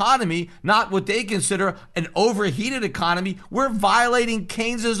weak economy, not what they consider an overheated economy. We're violating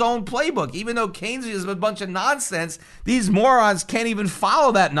Keynes' own playbook. Even though Keynes is a bunch of nonsense, these morons can't even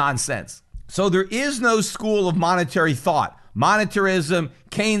follow that nonsense. So there is no school of monetary thought. Monetarism,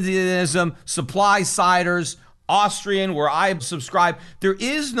 Keynesianism, supply-siders, Austrian, where I subscribe, there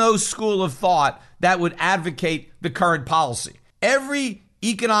is no school of thought that would advocate the current policy. Every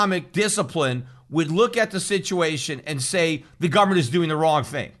economic discipline would look at the situation and say the government is doing the wrong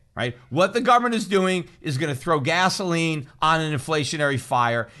thing, right? What the government is doing is going to throw gasoline on an inflationary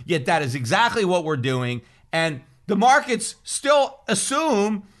fire, yet that is exactly what we're doing. And the markets still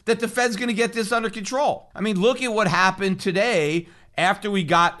assume that the Fed's going to get this under control. I mean, look at what happened today after we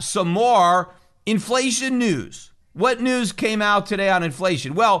got some more inflation news. What news came out today on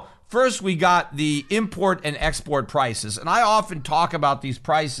inflation? Well, first we got the import and export prices. And I often talk about these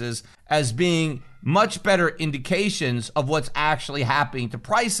prices as being much better indications of what's actually happening to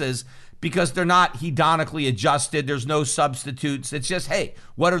prices because they're not hedonically adjusted. There's no substitutes. It's just, hey,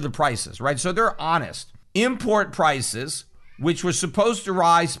 what are the prices, right? So they're honest. Import prices, which were supposed to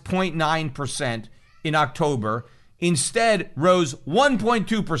rise 0.9% in October, instead rose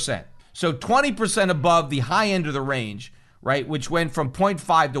 1.2%. So 20% above the high end of the range, right, which went from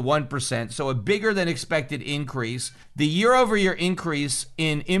 0.5 to 1%, so a bigger than expected increase. The year-over-year increase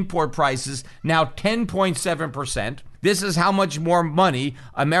in import prices, now 10.7%. This is how much more money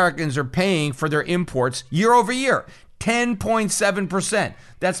Americans are paying for their imports year over year. 10.7%.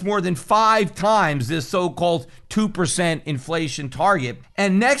 That's more than 5 times this so-called 2% inflation target.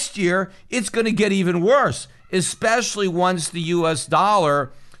 And next year, it's going to get even worse, especially once the U.S.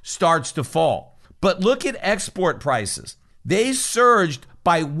 dollar starts to fall. But look at export prices. They surged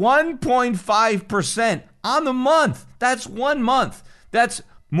by 1.5% on the month. That's 1 month. That's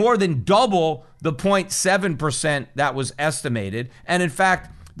more than double the 0.7% that was estimated. And in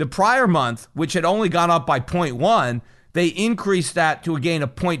fact, the prior month, which had only gone up by 0.1, they increased that to a gain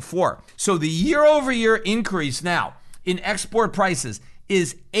of 0.4. So the year-over-year increase now in export prices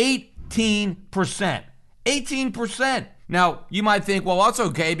is 18%. 18%. Now, you might think, well, that's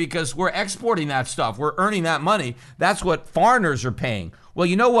okay because we're exporting that stuff. We're earning that money. That's what foreigners are paying. Well,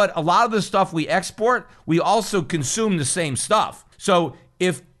 you know what? A lot of the stuff we export, we also consume the same stuff. So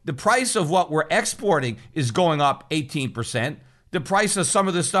if the price of what we're exporting is going up 18%, the price of some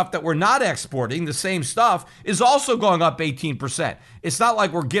of the stuff that we're not exporting, the same stuff, is also going up 18%. It's not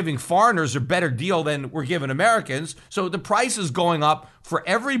like we're giving foreigners a better deal than we're giving Americans. So the price is going up for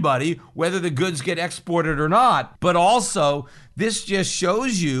everybody, whether the goods get exported or not. But also, this just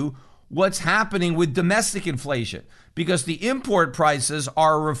shows you what's happening with domestic inflation, because the import prices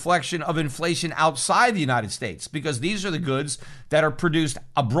are a reflection of inflation outside the United States, because these are the goods that are produced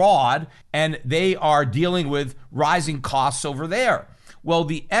abroad and they are dealing with rising costs over there. Well,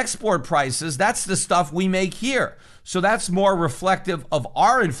 the export prices, that's the stuff we make here. So that's more reflective of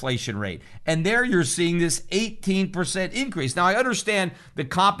our inflation rate. And there you're seeing this 18% increase. Now, I understand the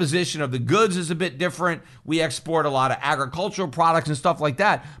composition of the goods is a bit different. We export a lot of agricultural products and stuff like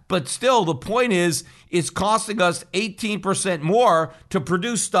that. But still, the point is, it's costing us 18% more to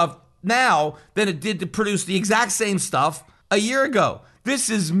produce stuff now than it did to produce the exact same stuff a year ago.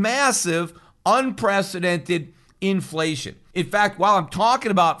 This is massive, unprecedented inflation. In fact, while I'm talking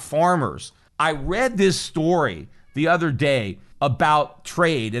about farmers, I read this story the other day about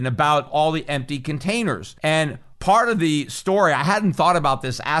trade and about all the empty containers. And part of the story, I hadn't thought about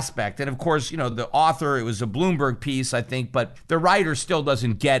this aspect. And of course, you know, the author, it was a Bloomberg piece, I think, but the writer still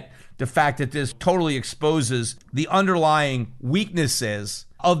doesn't get the fact that this totally exposes the underlying weaknesses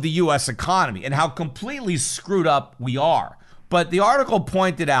of the U.S. economy and how completely screwed up we are. But the article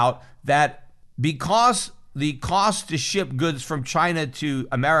pointed out that because the cost to ship goods from China to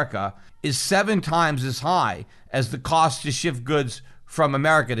America is 7 times as high as the cost to ship goods from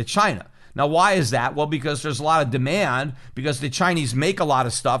America to China. Now, why is that? Well, because there's a lot of demand, because the Chinese make a lot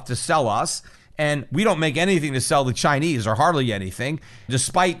of stuff to sell us, and we don't make anything to sell the Chinese, or hardly anything,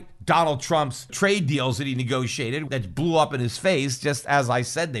 despite Donald Trump's trade deals that he negotiated that blew up in his face, just as I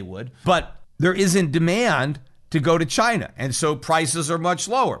said they would. But there isn't demand to go to China. And so prices are much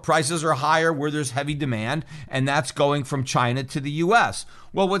lower. Prices are higher where there's heavy demand, and that's going from China to the US.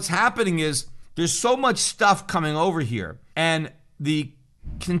 Well, what's happening is there's so much stuff coming over here, and the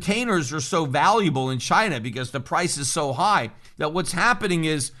containers are so valuable in China because the price is so high, that what's happening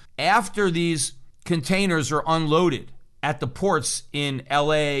is after these containers are unloaded at the ports in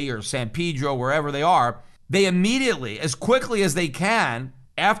LA or San Pedro, wherever they are, they immediately, as quickly as they can,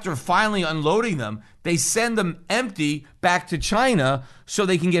 after finally unloading them, they send them empty back to China so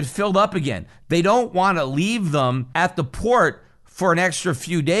they can get filled up again. They don't want to leave them at the port for an extra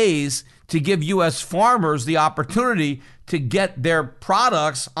few days to give U.S. farmers the opportunity to get their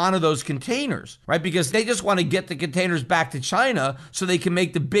products onto those containers, right? Because they just want to get the containers back to China so they can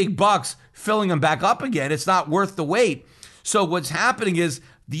make the big bucks filling them back up again. It's not worth the wait. So what's happening is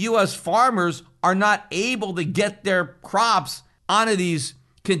the U.S. farmers are not able to get their crops onto these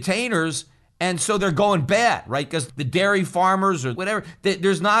containers, and so they're going bad, right? Because the dairy farmers or whatever,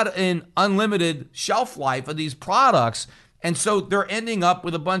 there's not an unlimited shelf life of these products. And so they're ending up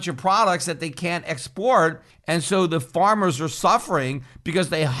with a bunch of products that they can't export. And so the farmers are suffering because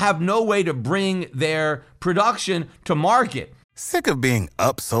they have no way to bring their production to market. Sick of being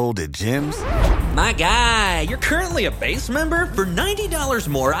upsold at gyms? My guy, you're currently a base member. For $90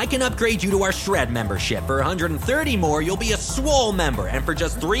 more, I can upgrade you to our Shred membership. For $130 more, you'll be a Swole member. And for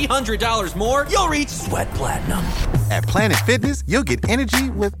just $300 more, you'll reach Sweat Platinum. At Planet Fitness, you'll get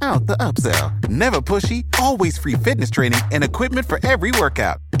energy without the upsell. Never pushy, always free fitness training and equipment for every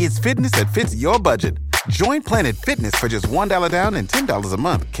workout. It's fitness that fits your budget. Join Planet Fitness for just $1 down and $10 a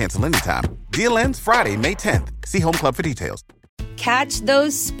month. Cancel anytime. Deal ends Friday, May 10th. See Home Club for details. Catch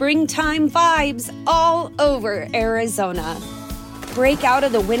those springtime vibes all over Arizona. Break out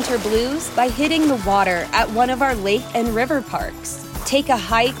of the winter blues by hitting the water at one of our lake and river parks. Take a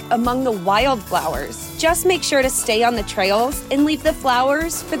hike among the wildflowers. Just make sure to stay on the trails and leave the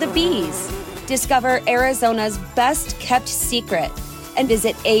flowers for the bees. Discover Arizona's best kept secret and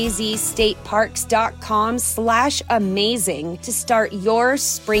visit azstateparks.com/amazing to start your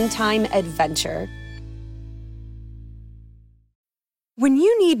springtime adventure. When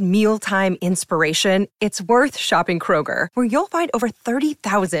you need mealtime inspiration, it's worth shopping Kroger, where you'll find over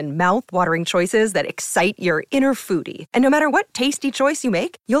 30,000 mouth-watering choices that excite your inner foodie. And no matter what tasty choice you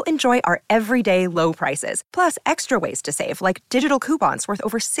make, you'll enjoy our everyday low prices, plus extra ways to save, like digital coupons worth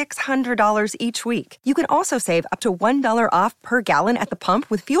over $600 each week. You can also save up to $1 off per gallon at the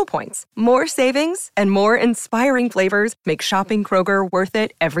pump with fuel points. More savings and more inspiring flavors make shopping Kroger worth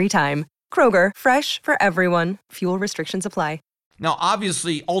it every time. Kroger, fresh for everyone. Fuel restrictions apply. Now,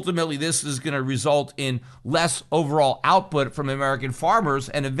 obviously, ultimately, this is going to result in less overall output from American farmers,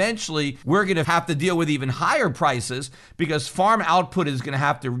 and eventually we're going to have to deal with even higher prices because farm output is going to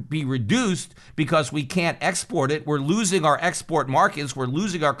have to be reduced because we can't export it. We're losing our export markets. We're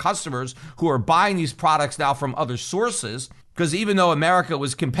losing our customers who are buying these products now from other sources. Because even though America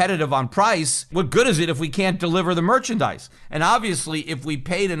was competitive on price, what good is it if we can't deliver the merchandise? And obviously, if we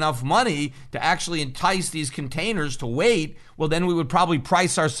paid enough money to actually entice these containers to wait, well, then we would probably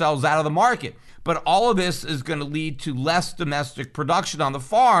price ourselves out of the market. But all of this is going to lead to less domestic production on the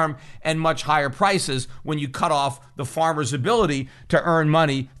farm and much higher prices when you cut off the farmer's ability to earn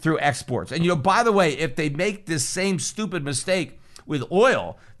money through exports. And, by the way, if they make this same stupid mistake with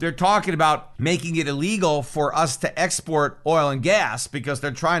oil, they're talking about making it illegal for us to export oil and gas because they're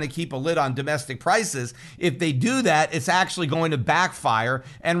trying to keep a lid on domestic prices. If they do that, it's actually going to backfire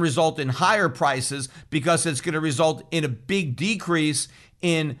and result in higher prices because it's going to result in a big decrease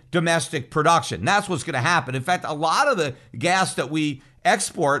in domestic production. That's what's going to happen. In fact, a lot of the gas that we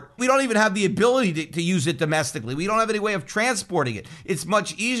export, we don't even have the ability to use it domestically. We don't have any way of transporting it. It's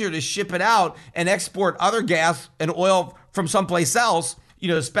much easier to ship it out and export other gas and oil from someplace else,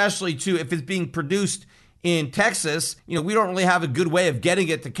 especially if it's being produced in Texas. We don't really have a good way of getting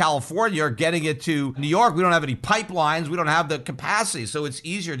it to California or getting it to New York. We don't have any pipelines. We don't have the capacity. So it's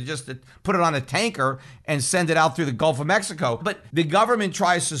easier to just put it on a tanker and send it out through the Gulf of Mexico. But the government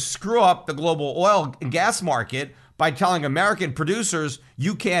tries to screw up the global oil and gas market by telling American producers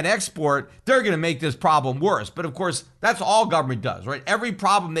you can't export. They're going to make this problem worse. But of course, that's all government does, right? Every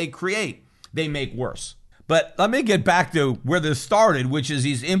problem they create, they make worse. But let me get back to where this started, which is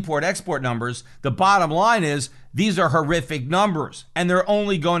these import-export numbers. The bottom line is these are horrific numbers, and they're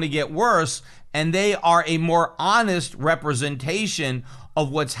only going to get worse, and they are a more honest representation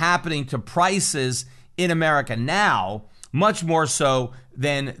of what's happening to prices in America now, much more so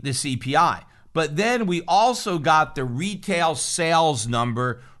than the CPI. But then we also got the retail sales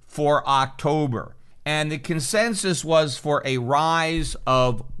number for October, and the consensus was for a rise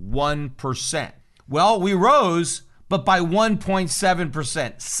of 1%. Well, we rose, but by 1.7%,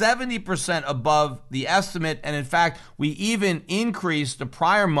 70% above the estimate. And in fact, we even increased the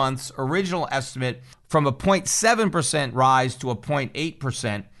prior month's original estimate from a 0.7% rise to a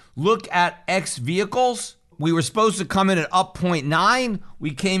 0.8%. Look at X vehicles. We were supposed to come in at up 0.9.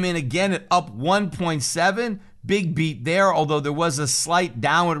 We came in again at up 1.7. Big beat there, although there was a slight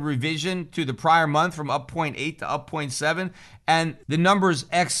downward revision to the prior month from up 0.8 to up 0.7. And the numbers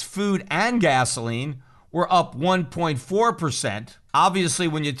X food and gasoline were up 1.4%. Obviously,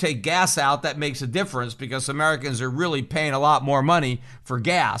 when you take gas out, that makes a difference because Americans are really paying a lot more money for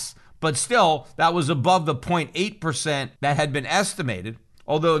gas. But still, that was above the 0.8% that had been estimated.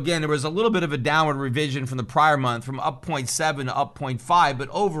 Although, again, there was a little bit of a downward revision from the prior month from up 0.7 to up 0.5, but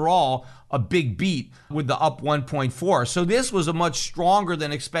overall, a big beat with the up 1.4. So this was a much stronger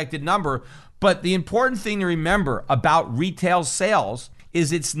than expected number. But the important thing to remember about retail sales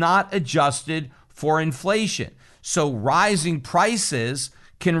is it's not adjusted for inflation. So rising prices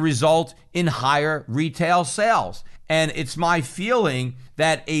can result in higher retail sales. And it's my feeling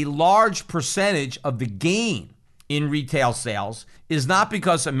that a large percentage of the gain in retail sales is not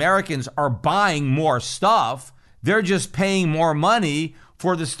because Americans are buying more stuff. They're just paying more money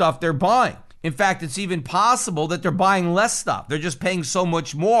for the stuff they're buying. In fact, it's even possible that they're buying less stuff. They're just paying so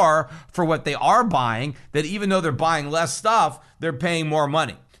much more for what they are buying that even though they're buying less stuff, they're paying more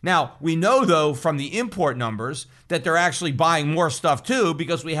money. Now, we know, though, from the import numbers that they're actually buying more stuff, too,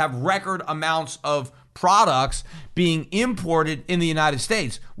 because we have record amounts of products being imported in the United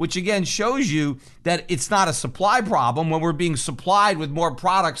States, which again shows you that it's not a supply problem when we're being supplied with more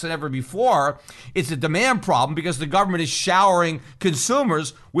products than ever before. It's a demand problem because the government is showering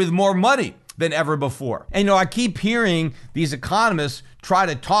consumers with more money than ever before. And I keep hearing these economists try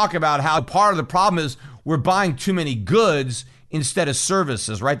to talk about how part of the problem is we're buying too many goods instead of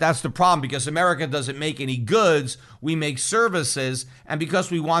services, right? That's the problem because America doesn't make any goods. We make services. And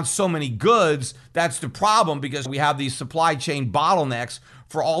because we want so many goods, that's the problem because we have these supply chain bottlenecks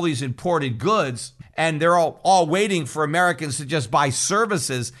for all these imported goods. And they're all waiting for Americans to just buy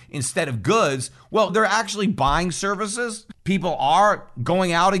services instead of goods. Well, they're actually buying services. People are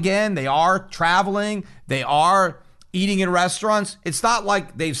going out again. They are traveling. They are eating in restaurants. It's not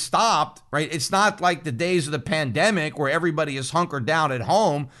like they've stopped, right? It's not like the days of the pandemic where everybody is hunkered down at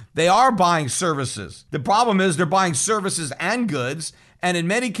home. They are buying services. The problem is they're buying services and goods, and in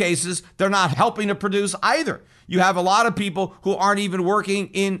many cases, they're not helping to produce either. You have a lot of people who aren't even working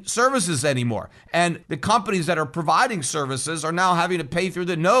in services anymore. And the companies that are providing services are now having to pay through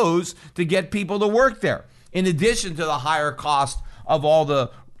the nose to get people to work there, in addition to the higher cost of all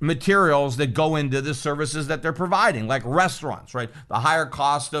the materials that go into the services that they're providing, like restaurants, right? The higher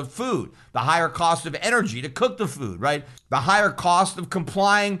cost of food, the higher cost of energy to cook the food, right? The higher cost of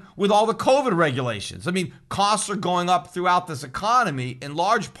complying with all the COVID regulations. I mean, costs are going up throughout this economy in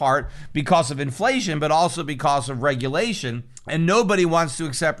large part because of inflation, but also because of regulation. And nobody wants to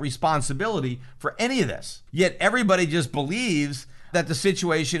accept responsibility for any of this. Yet everybody just believes that the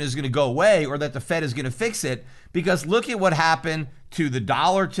situation is going to go away or that the Fed is going to fix it, because look at what happened to the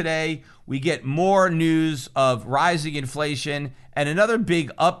dollar today. We get more news of rising inflation and another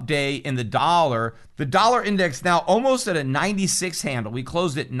big up day in the dollar. The dollar index now almost at a 96 handle. We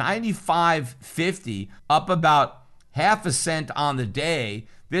closed at 95.50, up about half a cent on the day.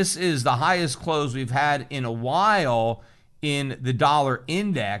 This is the highest close we've had in a while in the dollar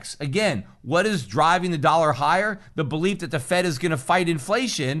index. Again, what is driving the dollar higher? The belief that the Fed is going to fight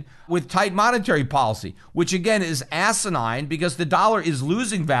inflation with tight monetary policy, which again is asinine because the dollar is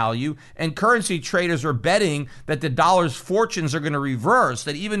losing value and currency traders are betting that the dollar's fortunes are going to reverse,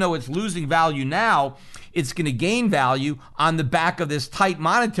 that even though it's losing value now, it's going to gain value on the back of this tight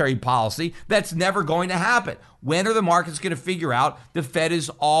monetary policy. That's never going to happen. When are the markets going to figure out the Fed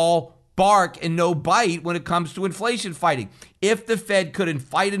is all bark and no bite when it comes to inflation fighting? If the Fed couldn't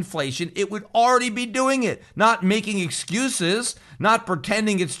fight inflation, it would already be doing it, not making excuses, not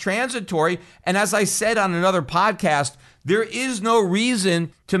pretending it's transitory. And as I said on another podcast, there is no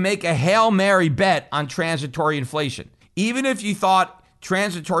reason to make a Hail Mary bet on transitory inflation. Even if you thought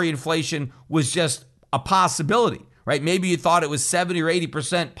transitory inflation was just a possibility, right? Maybe you thought it was 70 or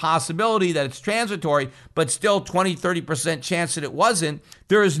 80% possibility that it's transitory, but still 20, 30% chance that it wasn't.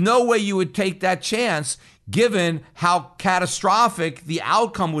 There is no way you would take that chance given how catastrophic the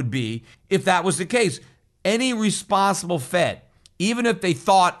outcome would be if that was the case. Any responsible Fed, even if they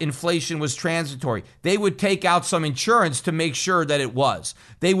thought inflation was transitory, they would take out some insurance to make sure that it was.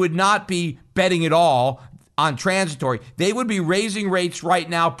 They would not be betting it all on transitory. They would be raising rates right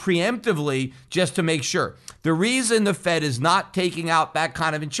now preemptively just to make sure. The reason the Fed is not taking out that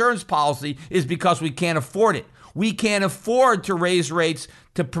kind of insurance policy is because we can't afford it. We can't afford to raise rates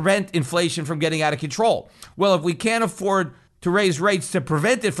to prevent inflation from getting out of control. Well, if we can't afford to raise rates to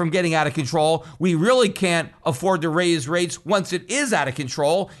prevent it from getting out of control, we really can't afford to raise rates once it is out of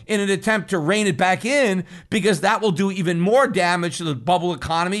control in an attempt to rein it back in, because that will do even more damage to the bubble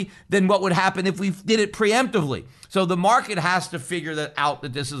economy than what would happen if we did it preemptively. So the market has to figure that out,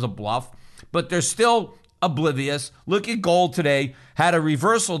 that this is a bluff, but they're still oblivious. Look at gold today, had a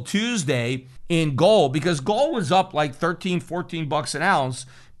reversal Tuesday in gold because gold was up like 13, 14 bucks an ounce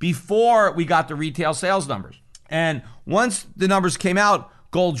before we got the retail sales numbers. And once the numbers came out,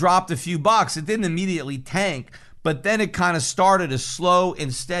 gold dropped a few bucks. It didn't immediately tank, but then it kind of started a slow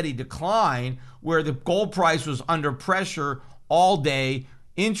and steady decline where the gold price was under pressure all day.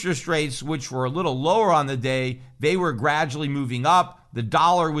 Interest rates, which were a little lower on the day, they were gradually moving up. The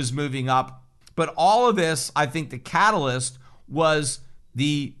dollar was moving up. But all of this, I think the catalyst was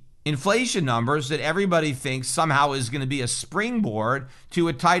the inflation numbers that everybody thinks somehow is going to be a springboard to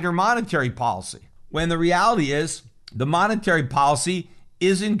a tighter monetary policy. When the reality is the monetary policy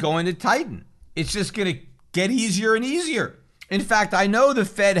isn't going to tighten. It's just going to get easier and easier. In fact, I know the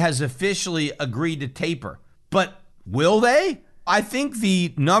Fed has officially agreed to taper, but will they? I think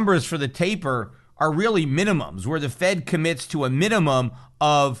the numbers for the taper are really minimums, where the Fed commits to a minimum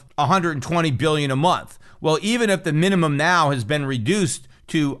of $120 billion a month. Well, even if the minimum now has been reduced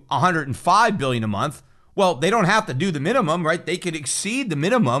to $105 billion a month, well, they don't have to do the minimum, right? They could exceed the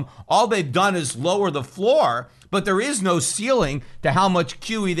minimum. All they've done is lower the floor, but there is no ceiling to how much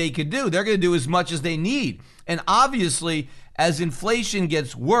QE they could do. They're going to do as much as they need. And obviously, as inflation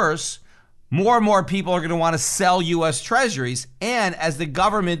gets worse, more and more people are going to want to sell U.S. Treasuries. And as the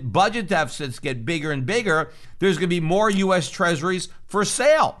government budget deficits get bigger and bigger, there's going to be more U.S. Treasuries for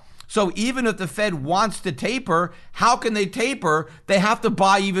sale. So even if the Fed wants to taper, how can they taper? They have to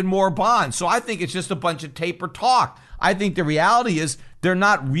buy even more bonds. So I think it's just a bunch of taper talk. I think the reality is they're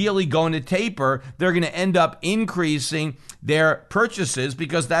not really going to taper. They're going to end up increasing their purchases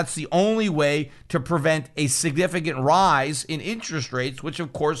because that's the only way to prevent a significant rise in interest rates, which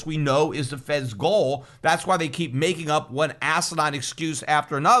of course we know is the Fed's goal. That's why they keep making up one asinine excuse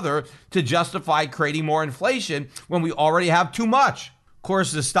after another to justify creating more inflation when we already have too much. Of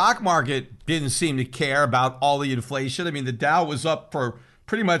course, the stock market didn't seem to care about all the inflation. I mean, the Dow was up for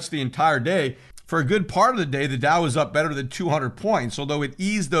pretty much the entire day. For a good part of the day, the Dow was up better than 200 points, although it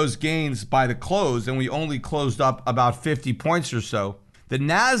eased those gains by the close, and we only closed up about 50 points or so. The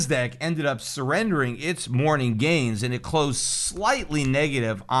NASDAQ ended up surrendering its morning gains, and it closed slightly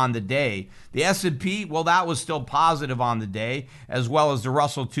negative on the day. The S&P, well, that was still positive on the day, as well as the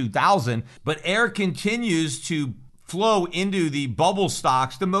Russell 2000, but air continues to flow into the bubble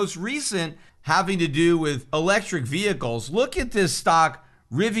stocks, the most recent having to do with electric vehicles. Look at this stock,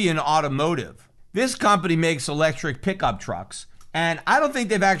 Rivian Automotive. This company makes electric pickup trucks, and I don't think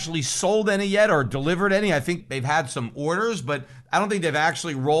they've actually sold any yet or delivered any. I think they've had some orders, but I don't think they've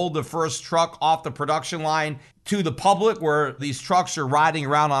actually rolled the first truck off the production line to the public where these trucks are riding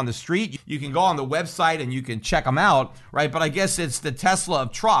around on the street. You can go on the website and you can check them out, right? But I guess it's the Tesla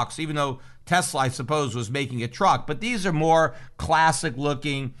of trucks, even though Tesla, I suppose, was making a truck. But these are more classic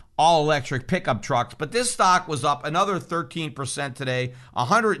looking all-electric pickup trucks. But this stock was up another 13% today.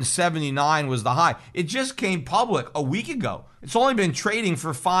 179 was the high. It just came public a week ago. It's only been trading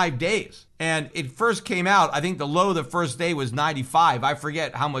for 5 days. And it first came out, I think the low the first day was 95. I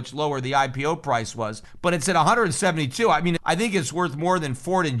forget how much lower the IPO price was, but it's at 172. I mean, I think it's worth more than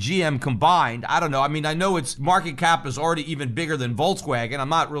Ford and GM combined. I don't know. I mean, I know its market cap is already even bigger than Volkswagen. I'm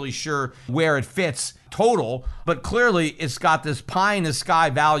not really sure where it fits total, but clearly it's got this pie in the sky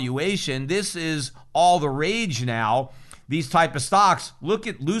valuation. This is all the rage now. These type of stocks, look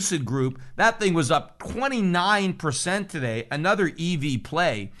at Lucid Group. That thing was up 29% today, another EV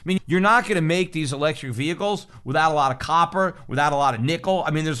play. I mean, you're not going to make these electric vehicles without a lot of copper, without a lot of nickel.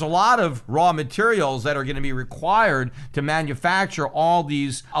 I mean, there's a lot of raw materials that are going to be required to manufacture all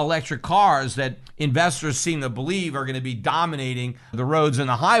these electric cars that investors seem to believe are going to be dominating the roads and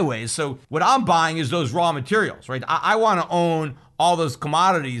the highways. So what I'm buying is those raw materials, right? I want to own all those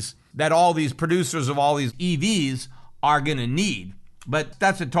commodities that all these producers of all these EVs are going to need. But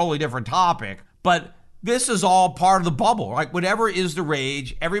that's a totally different topic. But this is all part of the bubble. Like whatever is the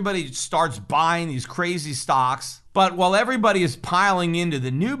rage, everybody starts buying these crazy stocks. But while everybody is piling into the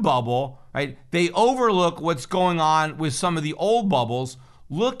new bubble, right, they overlook what's going on with some of the old bubbles.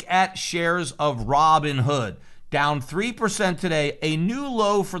 Look at shares of Robinhood. Down 3% today, a new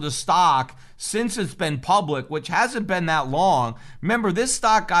low for the stock since it's been public, which hasn't been that long. Remember, this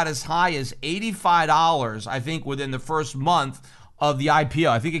stock got as high as $85, I think, within the first month of the IPO.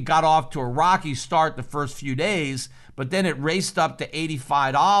 I think it got off to a rocky start the first few days, but then it raced up to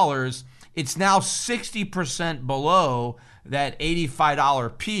 $85. It's now 60% below that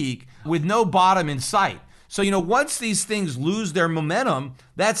 $85 peak with no bottom in sight. So, once these things lose their momentum,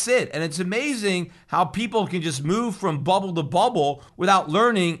 that's it. And it's amazing how people can just move from bubble to bubble without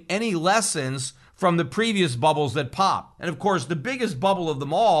learning any lessons from the previous bubbles that pop. And of course, the biggest bubble of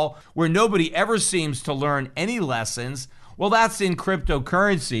them all, where nobody ever seems to learn any lessons, well, that's in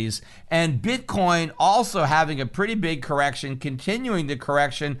cryptocurrencies. And Bitcoin also having a pretty big correction, continuing the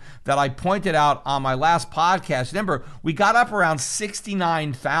correction that I pointed out on my last podcast. Remember, we got up around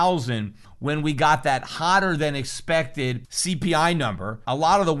 69,000 when we got that hotter than expected CPI number. A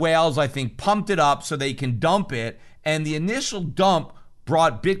lot of the whales, I think, pumped it up so they can dump it. And the initial dump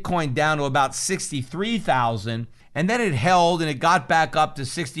brought Bitcoin down to about 63,000. And then it held and it got back up to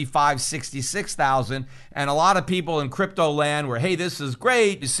 65, 66,000. And a lot of people in crypto land were, hey, this is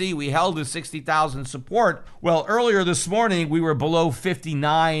great. You see, we held the 60,000 support. Well, earlier this morning, we were below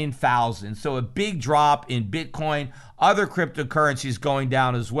 59,000. So a big drop in Bitcoin. Other cryptocurrencies going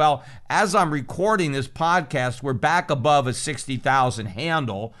down as well. As I'm recording this podcast, we're back above a 60,000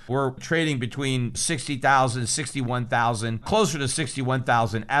 handle. We're trading between 60,000, 61,000, closer to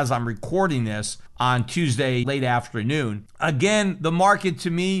 61,000 as I'm recording this on Tuesday late afternoon. Again, the market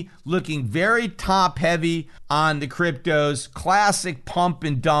to me looking very top heavy on the cryptos, classic pump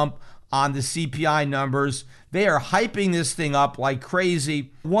and dump on the CPI numbers. They are hyping this thing up like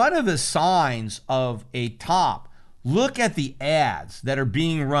crazy. One of the signs of a top, look at the ads that are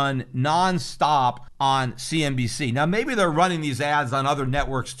being run nonstop on CNBC. Now, maybe they're running these ads on other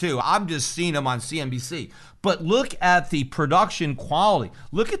networks too. I'm just seeing them on CNBC. But look at the production quality.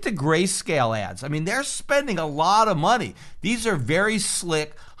 Look at the Grayscale ads. I mean, they're spending a lot of money. These are very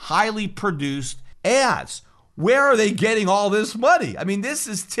slick, highly produced ads. Where are they getting all this money? I mean, this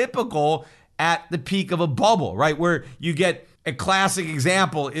is typical at the peak of a bubble, right? Where you get a classic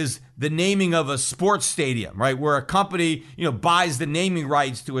example is the naming of a sports stadium, right? Where a company, buys the naming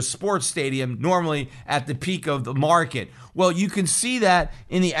rights to a sports stadium, normally at the peak of the market. Well, you can see that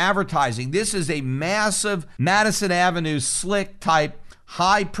in the advertising. This is a massive Madison Avenue slick type,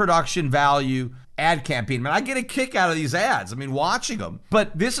 high production value ad campaign. Man, I get a kick out of these ads. I mean, watching them.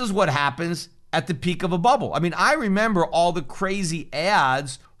 But this is what happens at the peak of a bubble. I mean, I remember all the crazy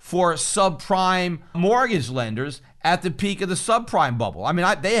ads for subprime mortgage lenders at the peak of the subprime bubble. I mean,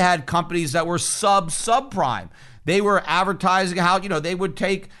 they had companies that were subprime. They were advertising how, they would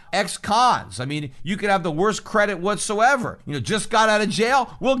take ex-cons. I mean, you could have the worst credit whatsoever. Just got out of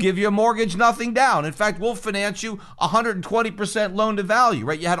jail, we'll give you a mortgage, nothing down. In fact, we'll finance you 120% loan to value,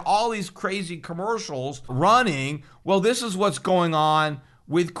 right? You had all these crazy commercials running. Well, this is what's going on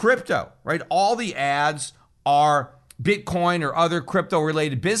with crypto, right? All the ads are Bitcoin or other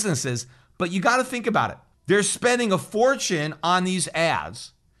crypto-related businesses, but you got to think about it. They're spending a fortune on these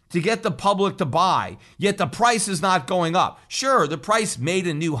ads to get the public to buy, yet the price is not going up. Sure, the price made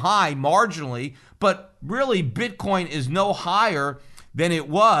a new high marginally, but really Bitcoin is no higher than it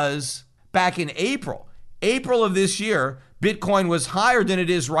was back in April. April of this year, Bitcoin was higher than it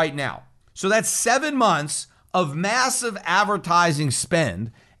is right now. So that's 7 months of massive advertising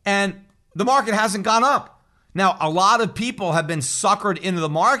spend, and the market hasn't gone up. Now, a lot of people have been suckered into the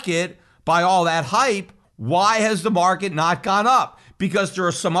market by all that hype. Why has the market not gone up? Because there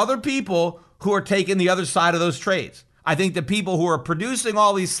are some other people who are taking the other side of those trades. I think the people who are producing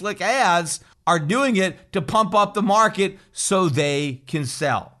all these slick ads are doing it to pump up the market so they can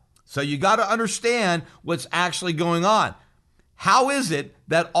sell. So you got to understand what's actually going on. How is it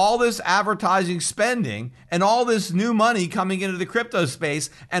that all this advertising spending and all this new money coming into the crypto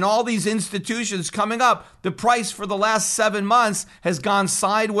space and all these institutions coming up, the price for the last 7 months has gone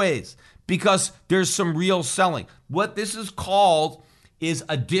sideways? Because there's some real selling. What this is called is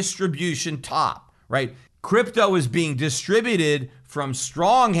a distribution top, right? Crypto is being distributed from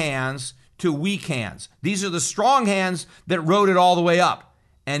strong hands to weak hands. These are the strong hands that rode it all the way up.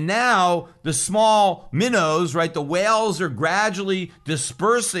 And now the small minnows, right? The whales are gradually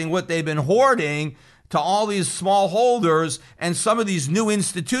dispersing what they've been hoarding to all these small holders and some of these new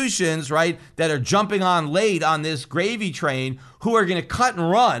institutions, right, that are jumping on late on this gravy train, who are going to cut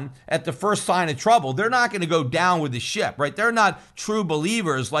and run at the first sign of trouble. They're not going to go down with the ship, right? They're not true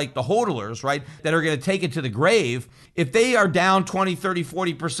believers like the hodlers, right, that are going to take it to the grave. If they are down 20, 30,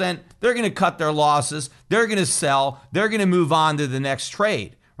 40%, they're going to cut their losses. They're going to sell. They're going to move on to the next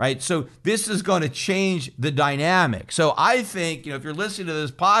trade, right? So this is going to change the dynamic. So I think, if you're listening to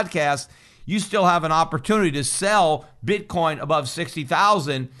this podcast, you still have an opportunity to sell Bitcoin above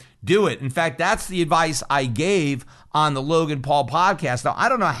 60,000. Do it. In fact, that's the advice I gave on the Logan Paul podcast. Now, I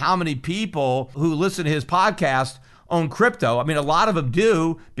don't know how many people who listen to his podcast own crypto. I mean, a lot of them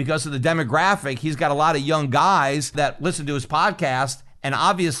do because of the demographic. He's got a lot of young guys that listen to his podcast, and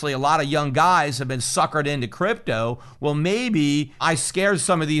obviously a lot of young guys have been suckered into crypto. Well, maybe I scared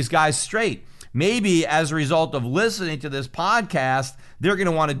some of these guys straight. Maybe as a result of listening to this podcast, they're going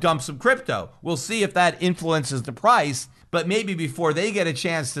to want to dump some crypto. We'll see if that influences the price, but maybe before they get a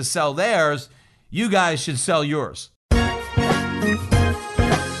chance to sell theirs, you guys should sell yours.